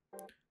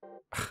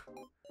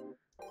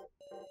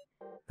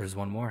 There's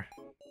one more.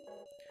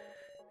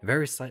 A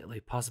very slightly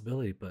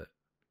possibility, but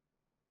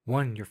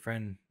one your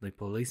friend, the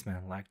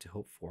policeman, lacked to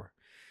hope for.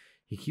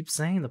 He keeps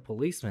saying the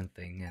policeman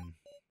thing, and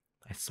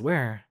I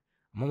swear,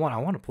 I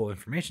want to pull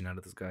information out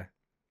of this guy.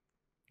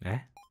 Eh?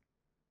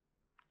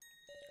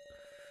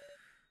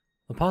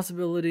 The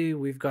possibility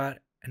we've got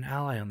an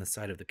ally on the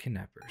side of the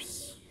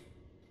kidnappers.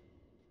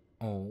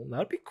 Oh,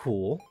 that'd be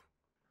cool.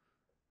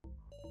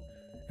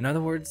 In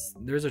other words,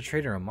 there's a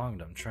traitor among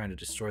them trying to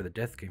destroy the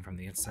death game from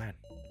the inside.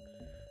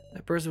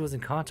 That person was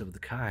in contact with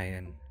the Kai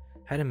and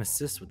had him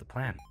assist with the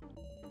plan.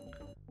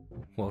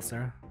 Well,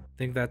 Sarah,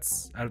 think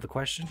that's out of the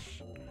question?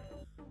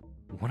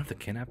 One of the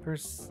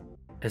kidnappers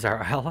is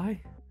our ally?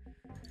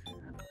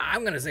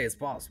 I'm gonna say it's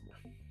possible.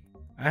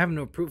 I have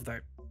no proof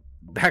that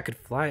could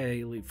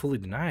fully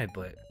deny it,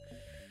 but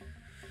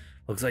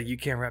looks like you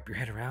can't wrap your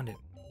head around it.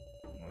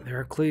 There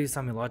are clearly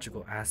some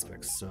illogical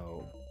aspects,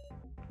 so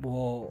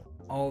well,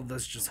 all of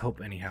us just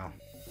hope anyhow.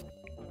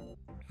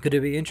 Could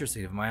it be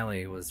interesting if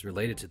Miley was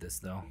related to this,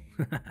 though?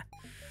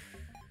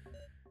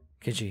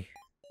 Kiji,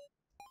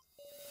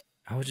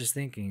 I was just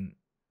thinking,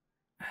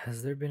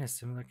 has there been a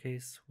similar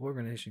case? What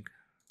organization?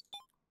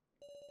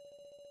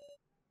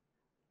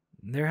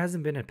 There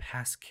hasn't been a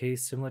past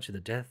case similar to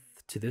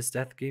this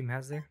death game,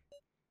 has there?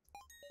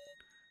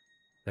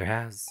 There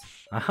has.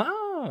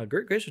 Aha! Ah,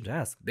 great question to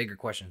ask. Bigger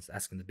questions,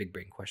 asking the big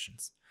brain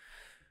questions.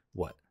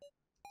 What?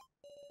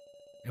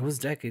 It was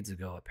decades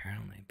ago,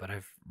 apparently, but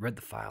I've read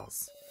the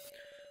files.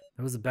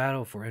 There was a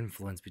battle for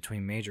influence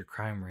between major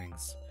crime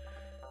rings.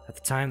 At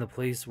the time, the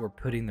police were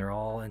putting their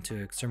all into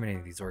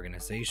exterminating these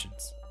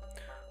organizations.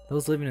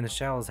 Those living in the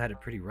shallows had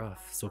it pretty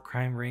rough, so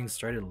crime rings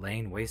started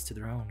laying waste to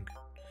their own.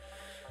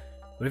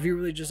 But if you're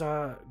really just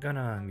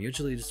gonna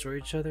mutually destroy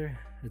each other,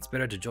 it's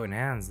better to join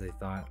hands, they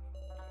thought.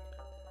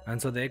 And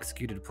so they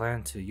executed a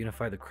plan to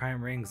unify the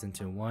crime rings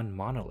into one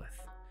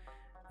monolith,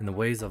 in the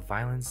ways of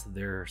violence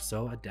they're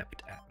so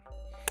adept at.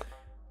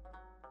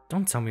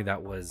 Don't tell me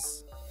that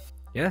was...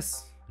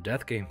 Yes, a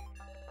death game.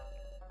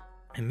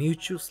 A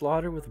mutual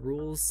slaughter with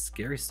rules,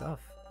 scary stuff.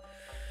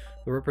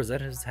 The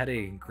representatives had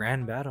a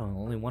grand battle and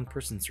only one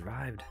person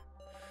survived.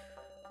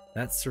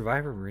 That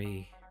survivor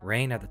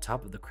reigned at the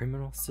top of the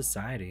criminal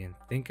society, and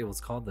I think it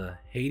was called the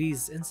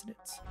Hades Incident.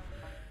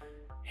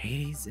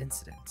 Hades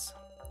Incident.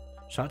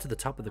 Shot to the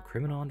top of the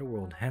criminal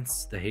underworld,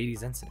 hence the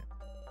Hades Incident.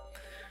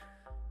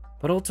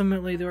 But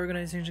ultimately, the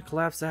organization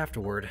collapsed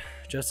afterward.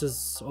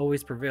 Justice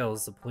always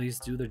prevails. The police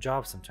do their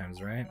job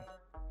sometimes, right?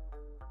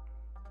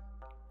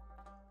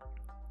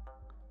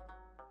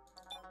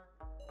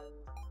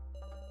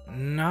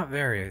 Not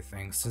very, I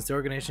think, since the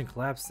organization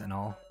collapsed and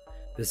all.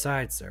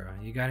 Besides, Sarah,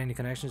 you got any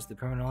connections to the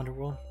criminal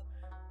underworld?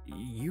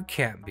 You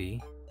can't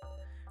be.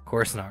 Of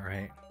course not,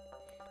 right?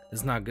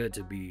 It's not good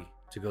to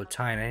go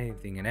tying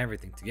anything and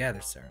everything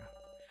together, Sarah.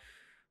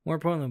 More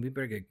importantly, we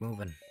better get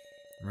moving.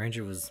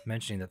 Ranger was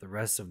mentioning that the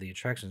rest of the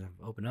attractions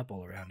have opened up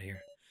all around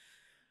here.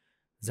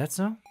 Is that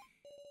so? I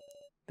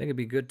think it'd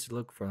be good to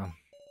look for them.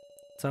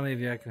 Tell me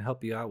if I can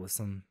help you out with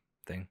something.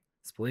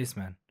 This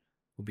policeman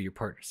will be your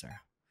partner,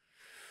 Sarah.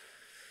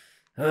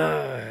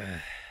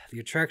 The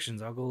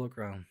attractions, I'll go look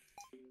around.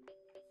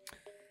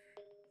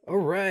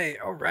 Alright.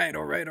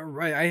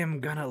 I am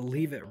gonna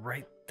leave it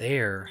right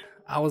there.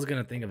 I was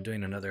gonna think of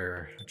doing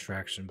another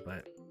attraction,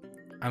 but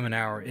I'm an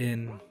hour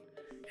in,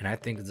 and I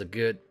think it's a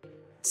good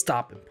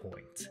stopping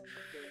point.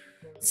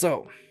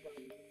 So,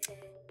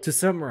 to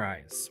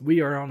summarize,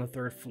 we are on the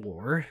 3rd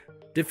floor.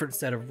 Different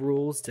set of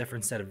rules,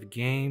 different set of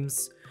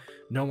games.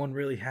 No one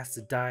really has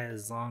to die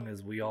as long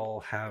as we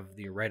all have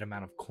the right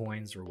amount of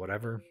coins or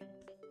whatever.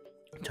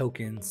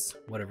 Tokens,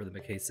 whatever the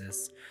case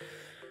is.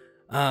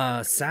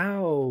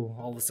 Sao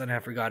all of a sudden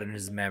have forgotten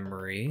his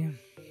memory.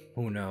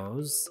 Who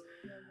knows?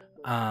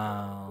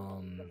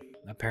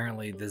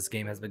 Apparently this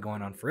game has been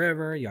going on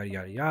forever, yada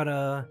yada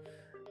yada.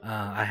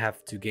 I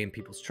have to gain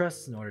people's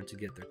trust in order to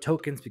get their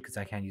tokens because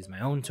I can't use my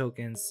own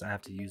tokens. I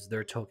have to use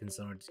their tokens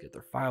in order to get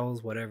their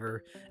files,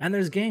 whatever. And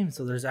there's games,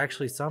 so there's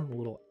actually some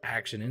little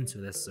action into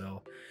this.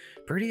 So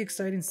pretty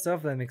exciting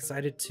stuff. I'm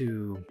excited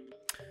to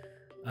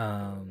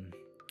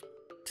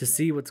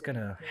see what's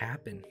gonna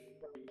happen.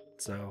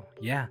 So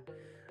yeah,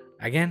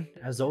 again,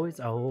 as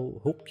always, I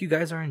hope you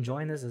guys are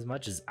enjoying this as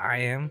much as I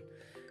am,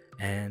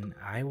 and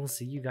I will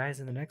see you guys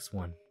in the next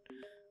one.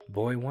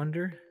 Boy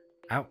Wonder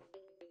out.